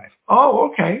of my life. Oh,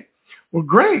 okay. Well,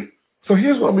 great. So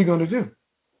here's what we're going to do.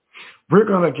 We're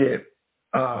going to get,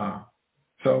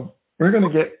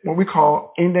 what we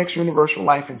call index universal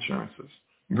life insurances.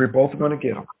 We're both going to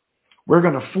get them. We're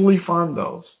going to fully fund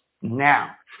those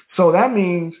now. So that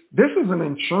means this is an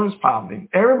insurance policy.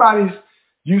 Everybody's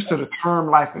used to the term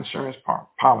life insurance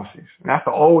policies. And that's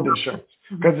the old insurance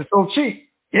because it's so cheap.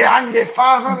 Yeah, I can get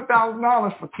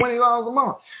 $500,000 for $20 a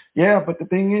month. Yeah, but the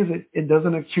thing is, it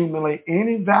doesn't accumulate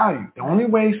any value. The only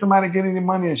way somebody gets any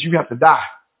money is you have to die.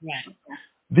 Right.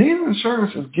 These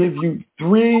insurances give you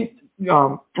three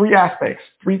aspects,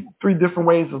 three different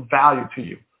ways of value to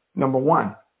you. Number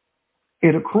 1,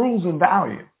 it accrues in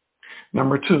value.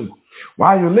 Number 2,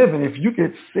 while you're living, if you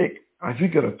get sick, or if you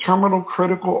get a terminal,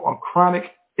 critical, or chronic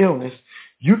illness,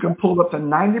 you can pull up to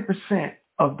 90%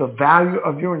 of the value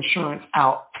of your insurance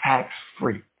out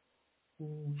tax-free.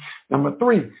 Number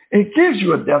 3, it gives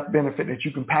you a death benefit that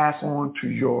you can pass on to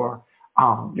your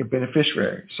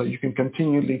beneficiary, so you can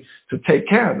continually to take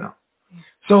care of them.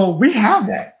 So we have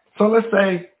that. So let's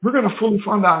say we're going to fully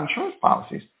fund our insurance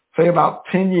policies, say about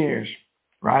 10 years,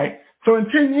 right? So in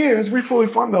 10 years, we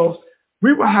fully fund those.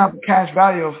 We will have a cash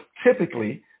value of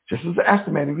typically, just as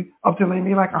estimated, up to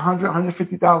maybe like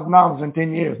 $150,000 in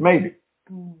 10 years, maybe.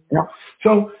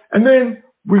 So, and then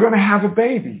we're going to have a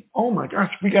baby. Oh my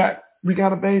gosh, we got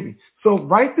a baby. So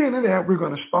right then and there, we're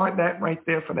going to start that right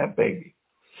there for that baby.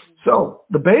 So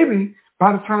the baby,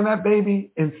 by the time that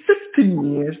baby in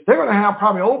 16 years, they're going to have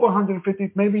probably over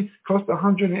 150, maybe close to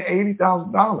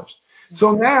 $180,000.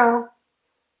 So now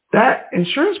that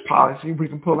insurance policy, we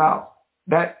can pull out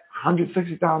that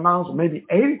 $160,000 or maybe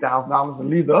 $80,000 and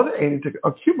leave the other 80 to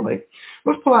accumulate.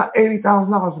 Let's pull out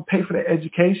 $80,000 and pay for their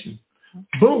education.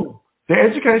 Boom. Their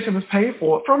education is paid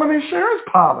for from an insurance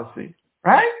policy,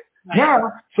 right? Yeah.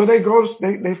 So they go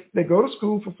to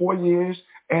school for 4 years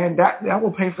and that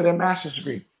will pay for their master's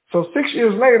degree. So 6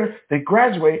 years later, they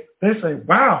graduate. They say,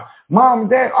 wow, Mom and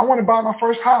Dad, I want to buy my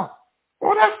first house.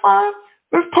 Well, that's fine.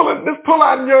 Let's pull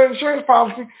out your insurance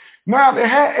policy. Now they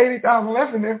had $80,000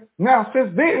 left in there. Now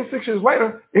since then, 6 years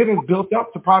later, it is built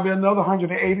up to probably another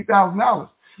 $180,000.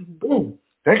 Boom.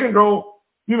 They can go,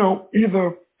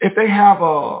 either if they have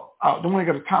they want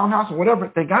to get a townhouse or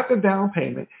whatever, they got the down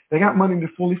payment. They got money to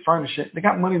fully furnish it. They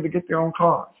got money to get their own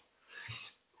cars.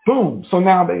 Boom. So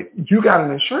now you got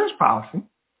an insurance policy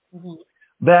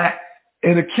that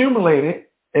it accumulated.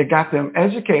 It got them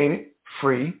educated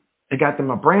free. It got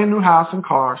them a brand new house and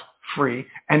cars free.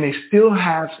 And they still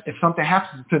have, if something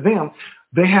happens to them,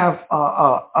 they have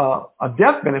a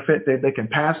death benefit that they can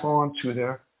pass on to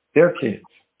their kids.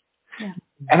 Yeah.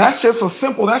 And that's just so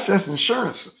simple. That's just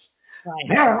insurances.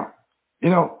 Right.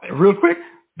 Now, real quick,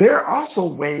 there are also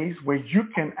ways where you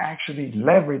can actually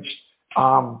leverage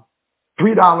 $3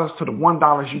 to the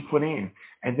 $1 you put in.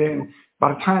 And then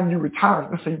by the time you retire,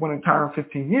 let's say you want to retire in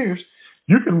 15 years,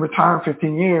 you can retire in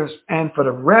 15 years. And for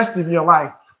the rest of your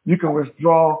life, you can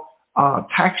withdraw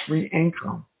tax-free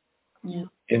income. Yeah.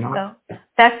 So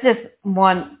that's just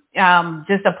one,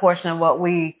 just a portion of what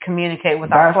we communicate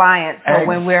with our clients. So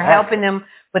when we're helping them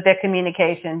with their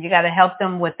communication, you got to help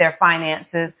them with their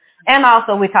finances. And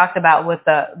also we talked about with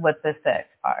the sex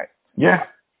part. Yeah.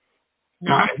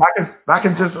 Now, if I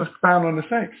can just expound on the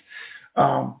sex.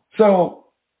 So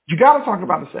you got to talk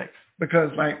about the sex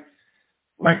because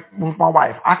like with my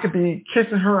wife, I could be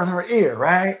kissing her in her ear,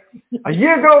 right? A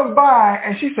year goes by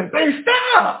and she said, "Babe,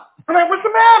 stop." I'm like, "What's the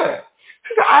matter?"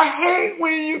 She said, "I hate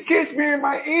when you kiss me in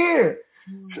my ear."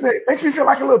 She said, "It makes me feel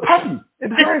like a little puppy. It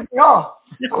turns me off."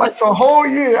 I'm like, "For a whole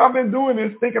year, I've been doing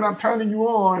this thinking I'm turning you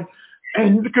on,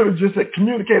 and you could have just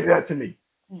communicated that to me."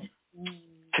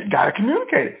 You got to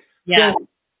communicate it. Yeah. So,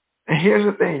 and here's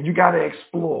the thing. You got to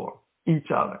explore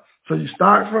each other. So you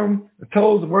start from the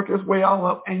toes and work this way all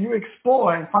up, and you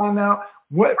explore and find out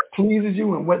what pleases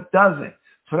you and what doesn't.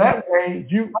 So that way,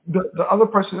 the other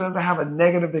person doesn't have a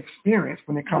negative experience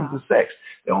when it comes to sex.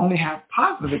 They only have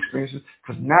positive experiences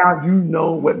because now you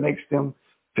know what makes them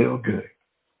feel good.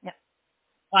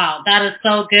 Wow, that is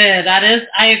so good.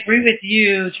 I agree with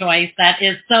you, Joyce. That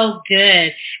is so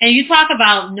good. And you talk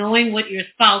about knowing what your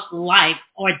spouse likes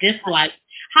or dislikes.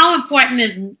 How important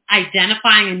is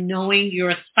identifying and knowing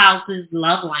your spouse's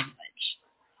love language?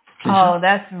 Oh,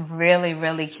 that's really,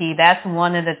 really key. That's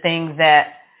one of the things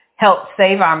that helped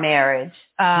save our marriage.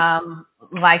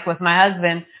 Like with my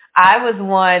husband, I was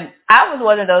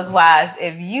one of those wives.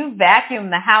 If you vacuum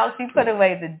the house, you put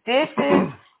away the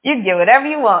dishes, you can get whatever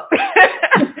you want.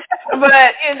 But,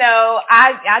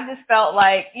 I just felt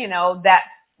like,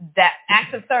 that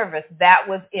act of service, that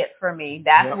was it for me.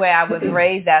 That's where I was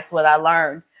raised. That's what I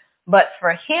learned. But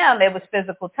for him, it was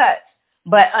physical touch.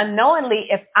 But unknowingly,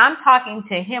 if I'm talking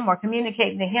to him or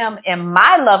communicating to him in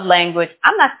my love language,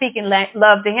 I'm not speaking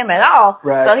love to him at all.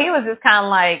 Right. So he was just kind of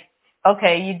like,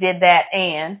 okay, you did that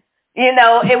and,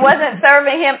 it wasn't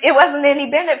serving him. It wasn't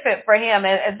any benefit for him.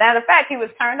 And as a matter of fact, he was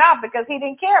turned off because he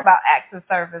didn't care about acts of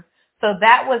service. So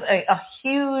that was a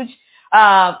huge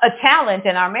a challenge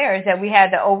in our marriage that we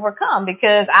had to overcome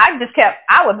because I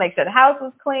would make sure the house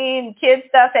was clean, kids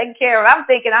stuff taken care of. I'm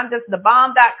thinking I'm just the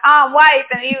bomb.com wife.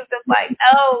 And he was just like,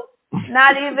 oh,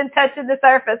 not even touching the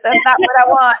surface. That's not what I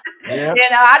want. Yep.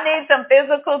 I need some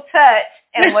physical touch.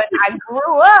 And when I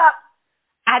grew up,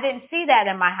 I didn't see that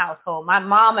in my household. My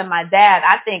mom and my dad,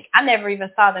 I think I never even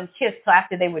saw them kiss till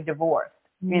after they were divorced.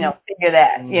 Figure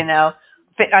that,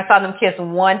 I saw them kiss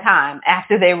one time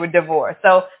after they were divorced.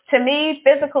 So to me,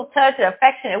 physical touch and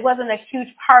affection, it wasn't a huge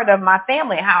part of my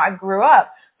family, how I grew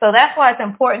up. So that's why it's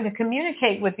important to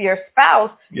communicate with your spouse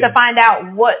to find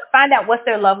out what's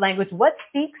their love language, what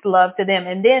speaks love to them,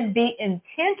 and then be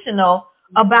intentional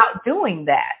about doing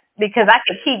that. Because I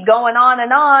could keep going on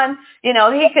and on. He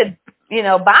could,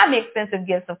 buy me expensive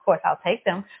gifts. Of course, I'll take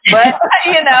them. But,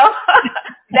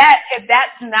 that if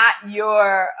that's not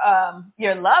your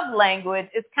love language,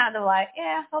 it's kind of like,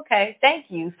 yeah, okay, thank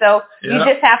you. So you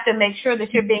just have to make sure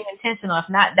that you're being intentional. If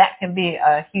not, that can be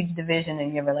a huge division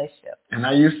in your relationship. And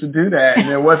I used to do that, and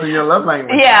it wasn't your love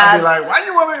language. Yeah. I'd be like, why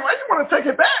you want to take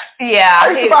it back? Yeah. I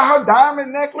used to buy her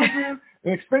diamond necklaces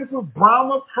and expensive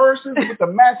Brahma purses with the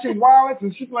matching wallets,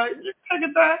 and she's like, you take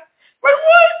it back? Like,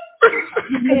 what?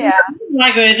 Yeah.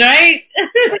 Language, right?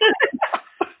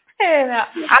 And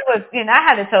I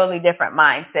had a totally different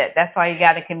mindset. That's why you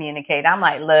got to communicate. I'm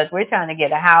like, look, we're trying to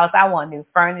get a house. I want new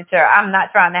furniture. I'm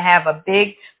not trying to have a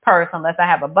big purse unless I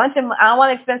have I don't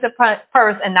want an expensive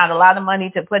purse and not a lot of money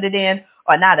to put it in,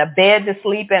 or not a bed to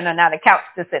sleep in, or not a couch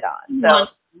to sit on. So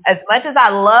as much as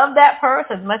I love that purse,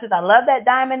 as much as I love that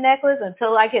diamond necklace,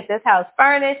 until I get this house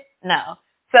furnished, no.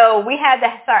 So we had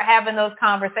to start having those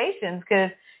conversations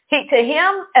because to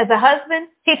him, as a husband,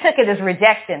 he took it as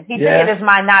rejection. He took it as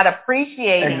my not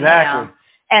appreciating him.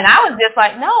 And I was just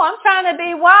like, no, I'm trying to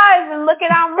be wise and look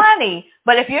at our money.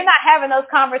 But if you're not having those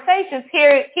conversations,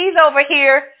 he's over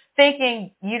here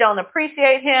thinking you don't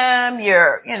appreciate him,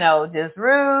 you're, just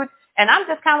rude. And I'm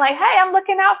just kind of like, hey, I'm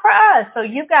looking out for us. So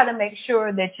you've got to make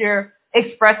sure that you're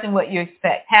expressing what you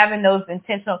expect, having those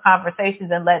intentional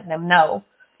conversations and letting them know,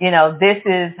 this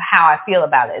is how I feel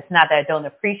about it. It's not that I don't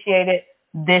appreciate it.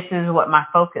 This is what my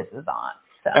focus is on.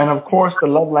 So. And of course, the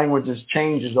love languages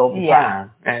changes over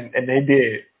time, and they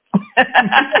did.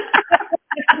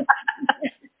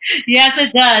 Yes,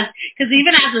 it does. Because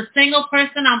even as a single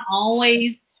person, I'm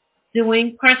always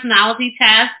doing personality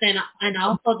tests and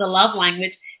also the love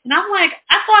language. And I'm like,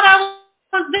 I thought I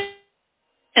was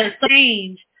this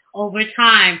change over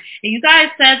time. And you guys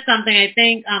said something. I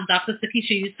think, Dr.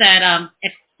 Sakeisha, you said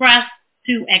express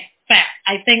to expect.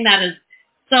 I think that is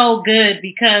so good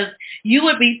because you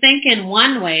would be thinking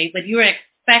one way, but you're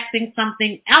expecting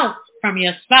something else from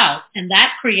your spouse, and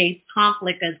that creates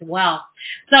conflict as well.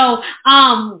 So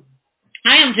I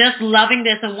am just loving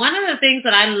this. And one of the things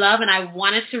that I love, and I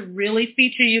wanted to really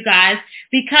feature you guys,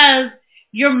 because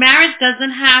your marriage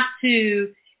doesn't have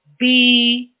to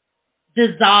be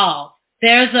dissolved.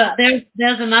 There's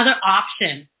another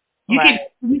option. You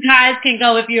guys can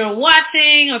go, if you were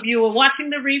watching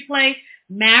the replay,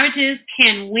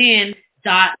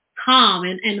 marriagescanwin.com.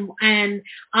 And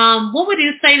what would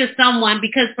you say to someone?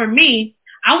 Because for me,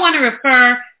 I want to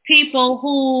refer people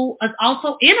who is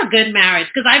also in a good marriage,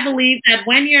 because I believe that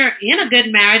when you're in a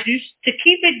good marriage, to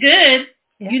keep it good,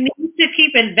 you need to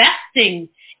keep investing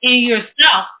in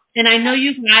yourself. And I know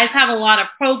you guys have a lot of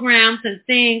programs and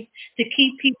things to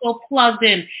keep people plugged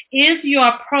in. Is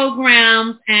your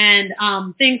programs and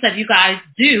things that you guys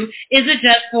do, is it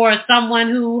just for someone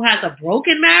who has a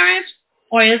broken marriage,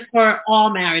 or is it for all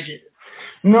marriages?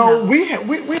 No, we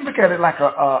look at it like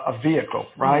a vehicle,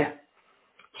 right? Yeah.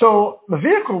 So the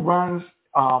vehicle runs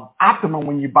optimum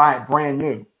when you buy it brand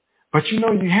new. But you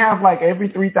have like every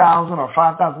 3,000 or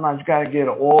 5,000 miles, you got to get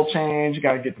an oil change, you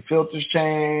got to get the filters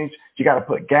changed, you got to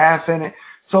put gas in it.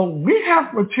 So we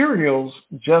have materials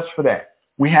just for that.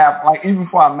 We have, like, even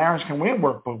for our Marriage Can Win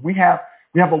workbook, we have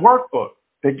a workbook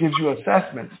that gives you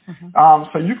assessments.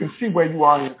 So you can see where you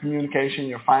are in your communication,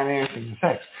 your finance, and your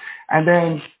sex. And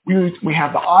then we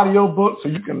have the audio book, so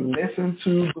you can listen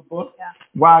to the book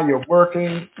while you're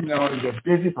working, you're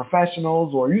busy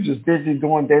professionals, or you're just busy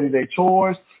doing day-to-day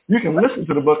chores. You can listen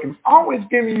to the book, and it's always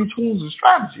giving you tools and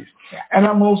strategies. And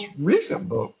our most recent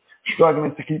book,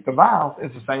 Struggling to Keep the Vows,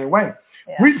 is the same way.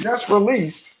 We just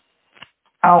released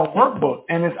our workbook,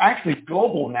 and it's actually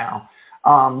global now.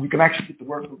 You can actually get the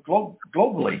workbook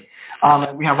globally.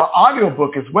 And we have an audio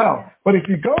book as well. But if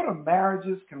you go to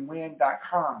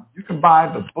marriagescanwin.com, you can buy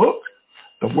the book,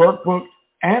 the workbook,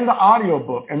 and the audio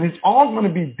book. And it's all going to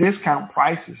be discount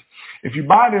prices. If you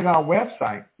buy it on our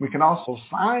website, we can also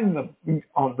sign the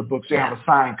book so you have a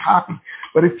signed copy.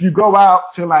 But if you go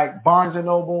out to like Barnes &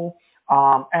 Noble,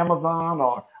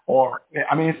 Amazon, or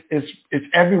it's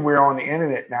everywhere on the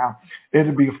internet now,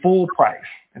 it'll be full price.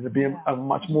 It'll be a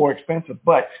much more expensive,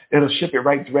 but it'll ship it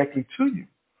right directly to you.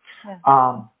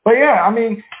 But yeah,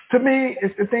 to me,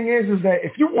 the thing is that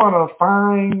if you want a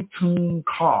fine-tuned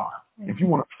car, if you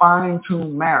want a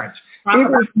fine-tuned marriage,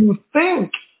 even if you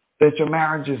think that your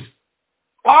marriage is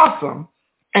awesome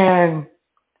and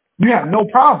you have no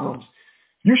problems,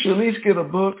 you should at least get a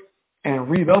book and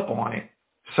read up on it.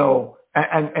 So,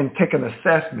 and take an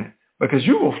assessment, because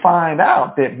you will find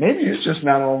out that maybe it's just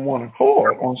not on one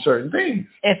accord on certain things.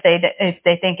 If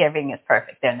they think everything is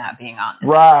perfect, they're not being honest.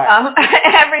 Right.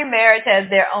 Every marriage has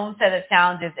their own set of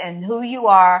challenges, and who we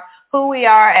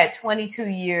are at 22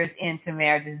 years into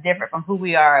marriage is different from who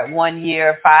we are at 1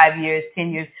 year, 5 years,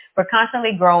 10 years. We're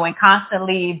constantly growing,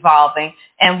 constantly evolving,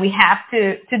 and we have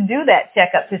to do that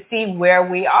checkup to see where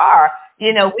we are.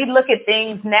 We look at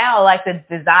things now, like the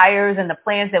desires and the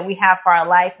plans that we have for our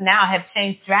life now have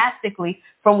changed drastically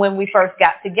from when we first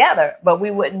got together. But we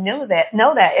wouldn't know that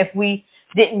if we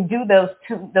didn't do those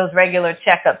regular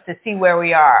checkups to see where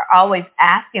we are, always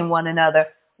asking one another,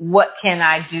 what can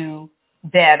I do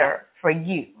better for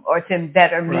you, or to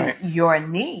better meet your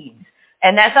needs?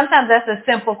 And sometimes that's a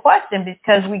simple question,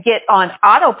 because we get on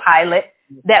autopilot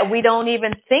that we don't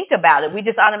even think about it. We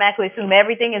just automatically assume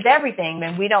everything is everything,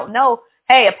 and we don't know,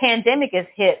 hey, a pandemic is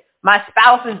hit. My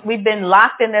spouse we've been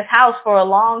locked in this house for a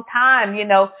long time.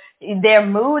 Their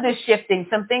mood is shifting.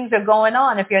 Some things are going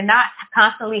on. If you're not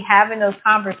constantly having those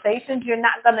conversations, you're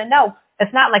not going to know.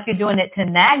 It's not like you're doing it to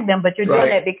nag them, but you're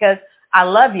doing it because I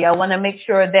love you. I want to make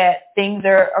sure that things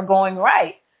are going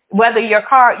right. Whether your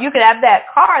car, you could have that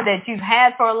car that you've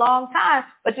had for a long time,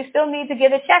 but you still need to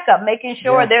get a checkup, making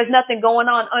sure there's nothing going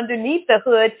on underneath the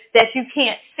hood that you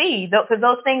can't see. Because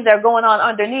those things that are going on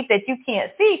underneath that you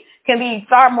can't see can be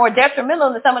far more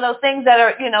detrimental than some of those things that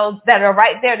are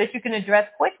right there that you can address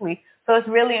quickly. So it's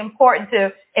really important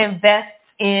to invest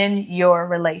in your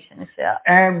relationship.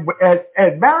 And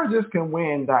at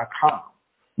marriagescanwin.com,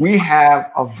 we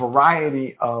have a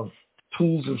variety of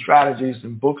tools and strategies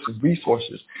and books and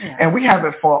resources. And we have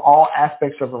it for all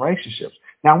aspects of relationships.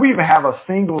 Now, we even have a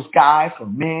singles guide for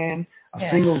men, a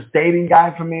singles dating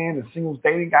guide for men, a singles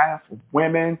dating guide for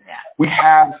women. We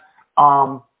have,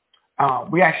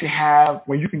 we actually have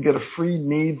where you can get a free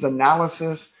needs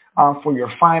analysis for your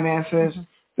finances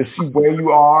to see where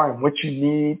you are and what you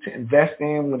need to invest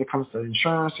in when it comes to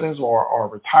insurances or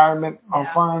retirement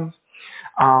funds.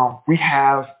 We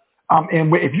have,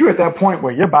 and if you're at that point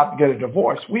where you're about to get a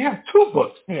divorce, we have two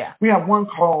books. We have one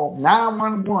called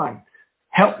 911,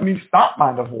 Help Me Stop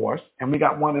My Divorce, and we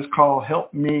got one that's called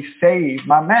Help Me Save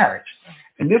My Marriage.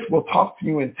 And this will talk to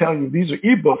you and tell you, these are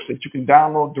ebooks that you can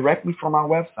download directly from our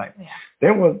website.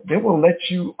 They will let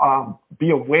you be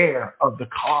aware of the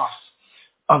costs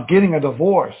of getting a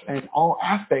divorce and all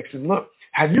aspects. And look,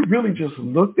 have you really just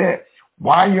looked at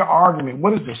why you're arguing?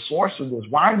 What is the source of this?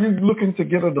 Why are you looking to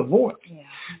get a divorce?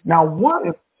 Now, one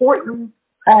important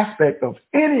aspect of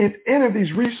any of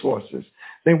these resources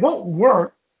they won't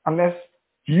work unless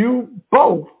you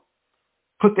both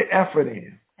put the effort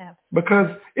in. Yeah.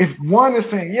 Because if one is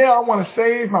saying, yeah, I want to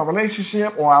save my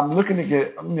relationship, or I'm looking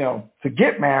to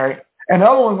get married, and the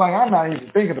other one's like, I'm not even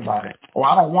thinking about it, or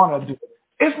I don't want to do it,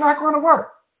 it's not going to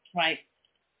work. Right.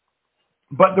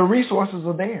 But the resources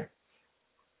are there.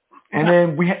 And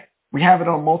then we have it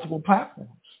on multiple platforms.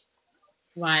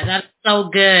 Right. That's so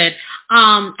good.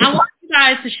 I want you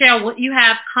guys to share what you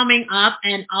have coming up.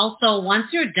 And also, once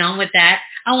you're done with that,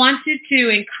 I want you to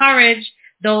encourage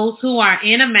those who are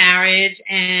in a marriage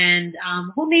and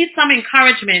who need some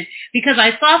encouragement, because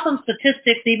I saw some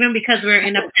statistics, even because we're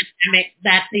in a pandemic,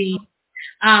 that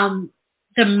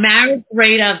the marriage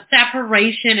rate of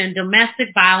separation and domestic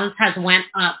violence has went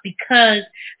up because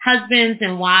husbands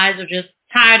and wives are just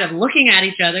tired of looking at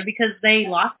each other because they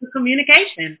lost the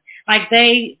communication. Like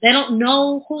they don't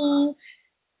know who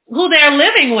they're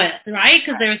living with, right?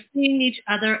 Because they're seeing each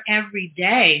other every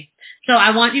day. So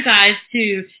I want you guys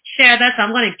to share that. So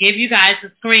I'm going to give you guys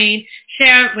the screen,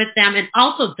 share it with them. And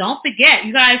also, don't forget,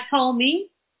 you guys told me,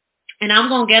 and I'm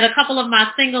going to get a couple of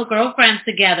my single girlfriends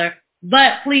together,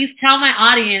 but please tell my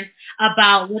audience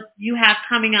about what you have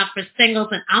coming up for singles.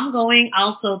 And I'm going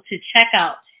also to check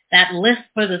out that list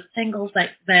for the singles that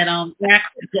we're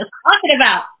just talking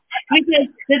about. Because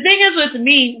the thing is with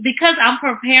me, because I'm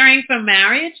preparing for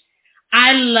marriage,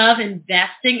 I love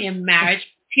investing in marriage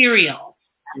materials.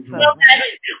 So that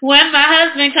when my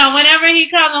husband comes, whenever he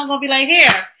comes, I'm going to be like,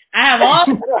 here, I have all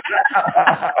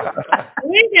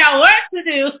we got work to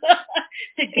do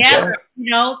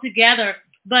together.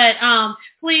 But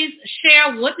please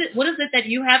share what is it that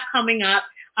you have coming up.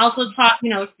 Also talk,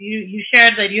 you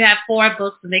shared that you have 4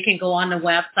 books and they can go on the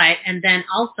website. And then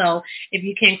also, if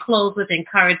you can close with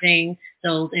encouraging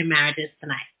those in marriages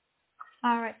tonight.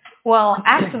 All right. Well,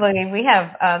 actually, we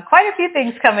have quite a few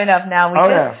things coming up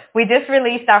now. We just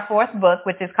released our 4th book,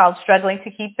 which is called Struggling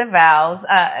to Keep the Vows.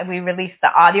 We released the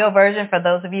audio version for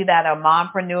those of you that are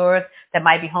mompreneurs that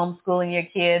might be homeschooling your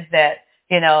kids that,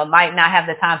 might not have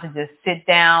the time to just sit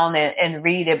down and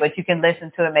read it, but you can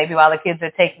listen to it maybe while the kids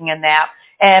are taking a nap.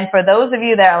 And for those of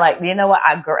you that are like, you know what,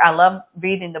 I love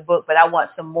reading the book, but I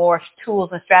want some more tools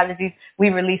and strategies,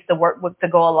 we released the workbook to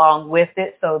go along with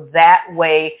it. So that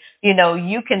way,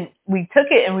 we took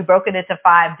it and we broke it into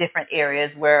 5 different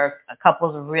areas where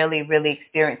couples really, really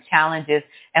experience challenges.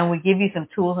 And we give you some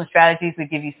tools and strategies. We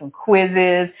give you some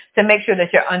quizzes to make sure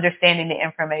that you're understanding the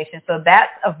information. So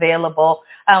that's available.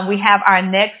 We have our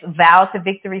next Vow to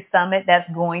Victory Summit that's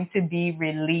going to be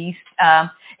released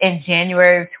in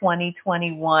January of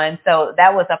 2021. So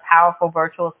that was a powerful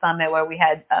virtual summit where we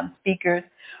had speakers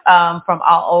from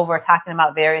all over talking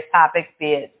about various topics,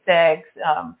 be it sex,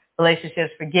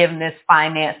 relationships, forgiveness,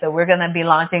 finance. So we're going to be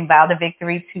launching Vow to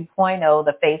Victory 2.0,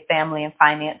 the Faith, Family, and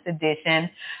Finance edition.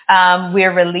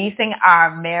 We're releasing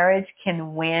our Marriage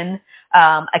Can Win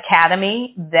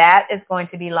Academy. That is going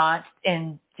to be launched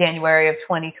in January of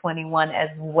 2021 as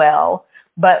well.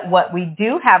 But what we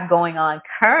do have going on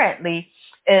currently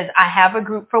is I have a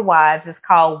group for wives. It's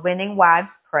called Winning Wives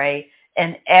Pray.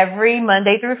 And every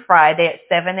Monday through Friday at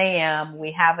 7 a.m.,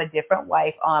 we have a different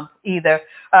wife on either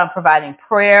providing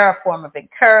prayer, a form of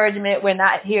encouragement. We're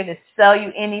not here to sell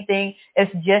you anything.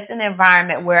 It's just an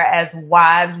environment where as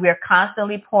wives, we're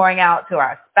constantly pouring out to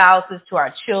our spouses, to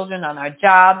our children, on our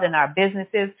jobs and our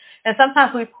businesses. And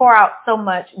sometimes we pour out so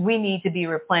much, we need to be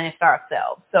replenished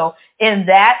ourselves. So in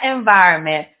that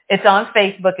environment, it's on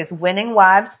Facebook. It's Winning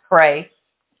Wives Pray.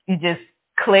 You just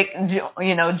click,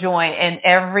 join. And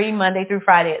every Monday through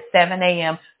Friday at 7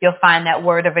 a.m., you'll wind that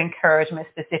word of encouragement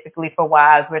specifically for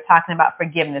wives. We're talking about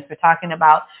forgiveness. We're talking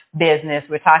about business.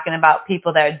 We're talking about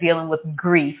people that are dealing with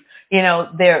grief.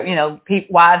 Wives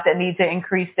that need to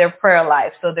increase their prayer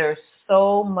life. So there's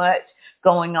so much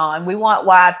going on. We want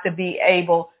wives to be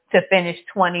able to finish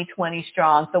 2020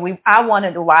 strong. So I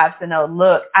wanted the wives to know,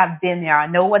 look, I've been there. I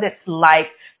know what it's like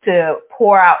to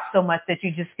pour out so much that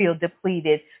you just feel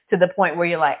depleted to the point where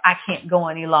you're like, I can't go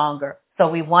any longer. So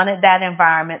we wanted that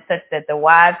environment such that the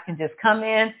wives can just come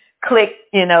in, click,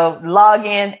 log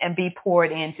in and be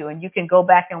poured into. And you can go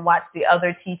back and watch the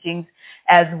other teachings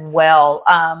as well.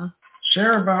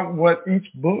 Share about what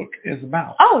each book is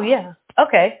about. Oh, yeah.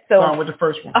 Okay. So start with the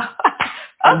first one. Okay.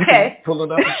 You can pull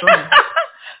it up and show me.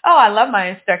 Oh, I love my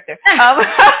instructor.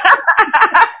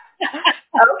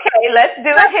 Okay, let's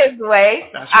do it his way.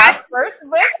 That's right. Our first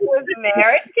book was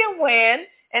Marriage Can Win,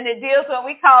 and it deals with what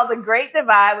we call the Great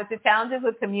Divide, with the challenges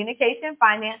with communication,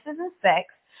 finances, and sex.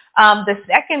 The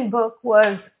second book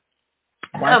was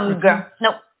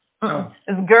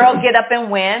It's Girl Get Up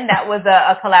and Win. That was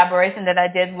a collaboration that I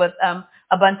did with a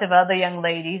bunch of other young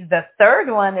ladies. The third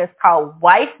one is called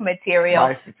Wife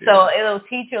Material. So it'll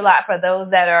teach you a lot for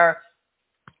those that are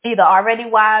either already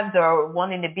wives or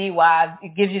wanting to be wives.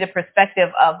 It gives you the perspective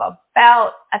of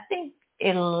about, I think,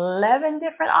 11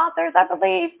 different authors, I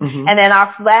believe. And then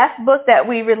our last book that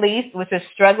we released, which was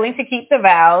Struggling to Keep the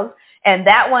Vows. And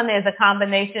that one is a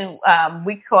combination.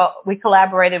 We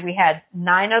collaborated. We had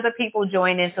 9 other people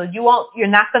join in. So you're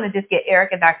not going to just get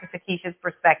Eric and Dr. Sakeisha's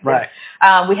perspective. Right.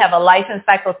 We have a licensed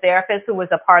psychotherapist who was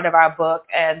a part of our book.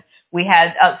 And we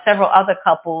had several other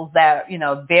couples that,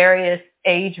 various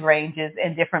age ranges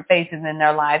and different phases in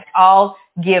their lives all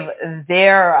give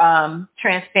their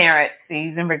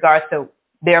transparencies in regards to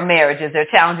their marriages, their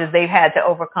challenges they've had to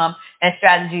overcome, and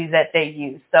strategies that they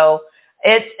use. So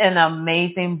it's an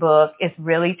amazing book. It's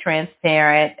really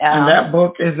transparent. And that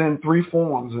book is in 3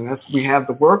 forms. And we have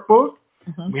the workbook,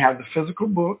 we have the physical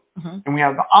book, and we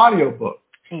have the audio book.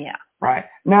 Yeah. Right.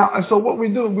 Now, and so what we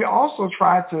do, we also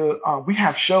try to, we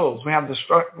have shows. We have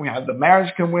the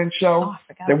Marriage Can Win show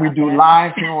that we do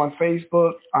live here on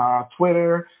Facebook,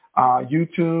 Twitter,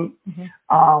 YouTube,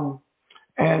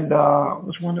 and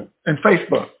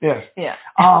Facebook. Yes. Yeah.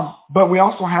 But we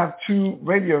also have 2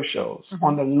 radio shows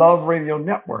on the Love Radio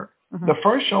Network. The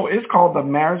first show is called the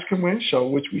Marriage Can Win Show,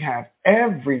 which we have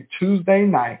every Tuesday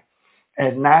night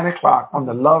at 9:00 on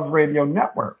the Love Radio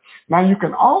Network. Now, you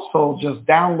can also just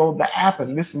download the app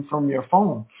and listen from your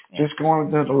phone. Just go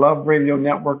on to the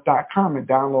loveradionetwork.com and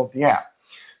download the app.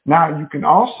 Now, you can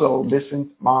also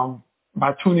listen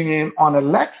by tuning in on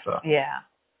Alexa. Yeah.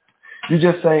 You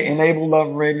just say, enable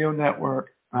Love Radio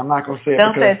Network. I'm not going to say it.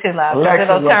 Don't say it too loud.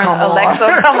 Alexa will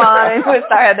come on and we'll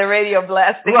start the radio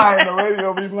blasting. Right, the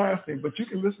radio will be blasting. But you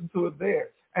can listen to it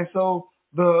there. And so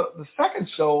the second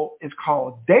show is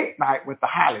called Date Night with the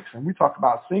Hylicks. And we talk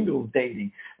about singles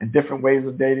dating and different ways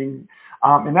of dating.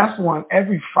 And that's one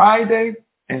every Friday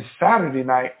and Saturday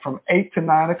night from 8 to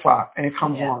 9 o'clock. And it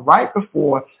comes on right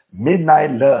before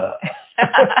Midnight Love.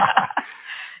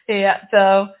 Yeah,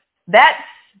 so that's...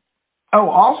 Oh,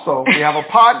 also, we have a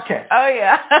podcast. Oh,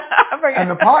 yeah.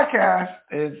 And the podcast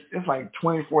it's like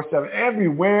 24/7.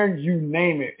 Everywhere you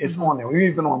name it, it's on there. We're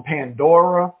even on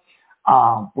Pandora.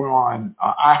 We're on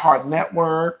iHeart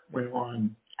Network. We're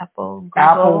on Apple,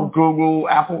 Google,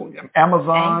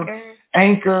 Amazon,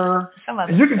 Anchor.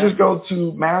 And you can just go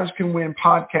to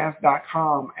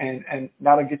marriagecanwinpodcast.com and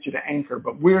that'll get you to Anchor.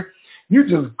 But you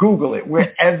just Google it.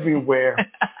 We're everywhere.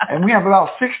 And we have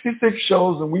about 66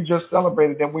 shows, and we just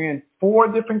celebrated that we're in 4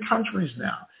 different countries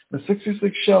now. The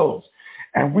 66 shows.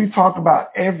 And we talk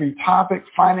about every topic,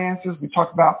 finances. We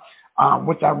talk about,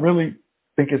 which I really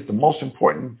think is the most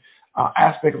important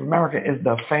aspect of America, is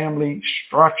the family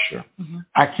structure.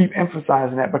 I keep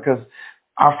emphasizing that because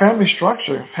our family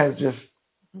structure has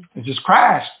just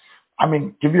crashed. I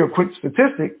mean, give you a quick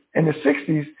statistic. In the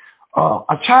 60s,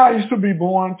 a child used to be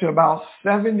born to about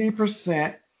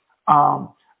 70%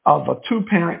 of a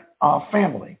 2-parent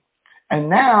family. And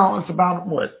now it's about,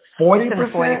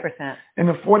 40%? In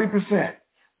the 40%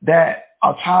 that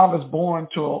a child is born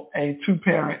to a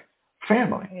 2-parent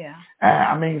family. Yeah.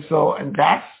 And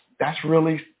that's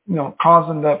really,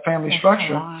 causing the family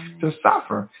structure to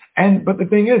suffer. But the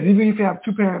thing is, even if you have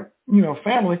 2-parent,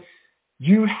 family,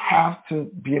 you have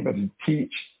to be able to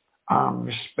teach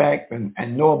respect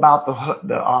and know about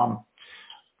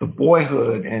the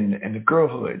boyhood and the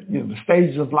girlhood, the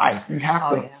stages of life. You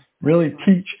have to really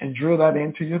teach and drill that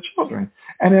into your children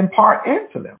and impart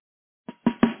into them.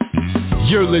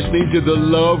 You're listening to the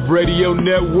Love Radio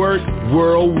Network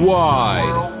worldwide.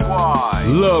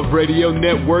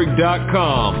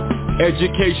 LoveRadioNetwork.com.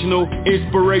 Educational,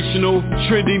 inspirational,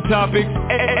 trending topics,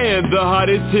 and the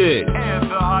hottest hits.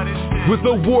 With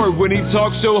award-winning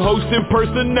talk show hosts and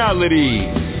personalities.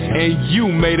 And you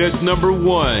made us number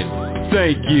 1.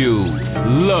 Thank you.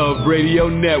 Love Radio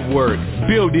Network.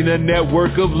 Building a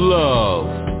network of love.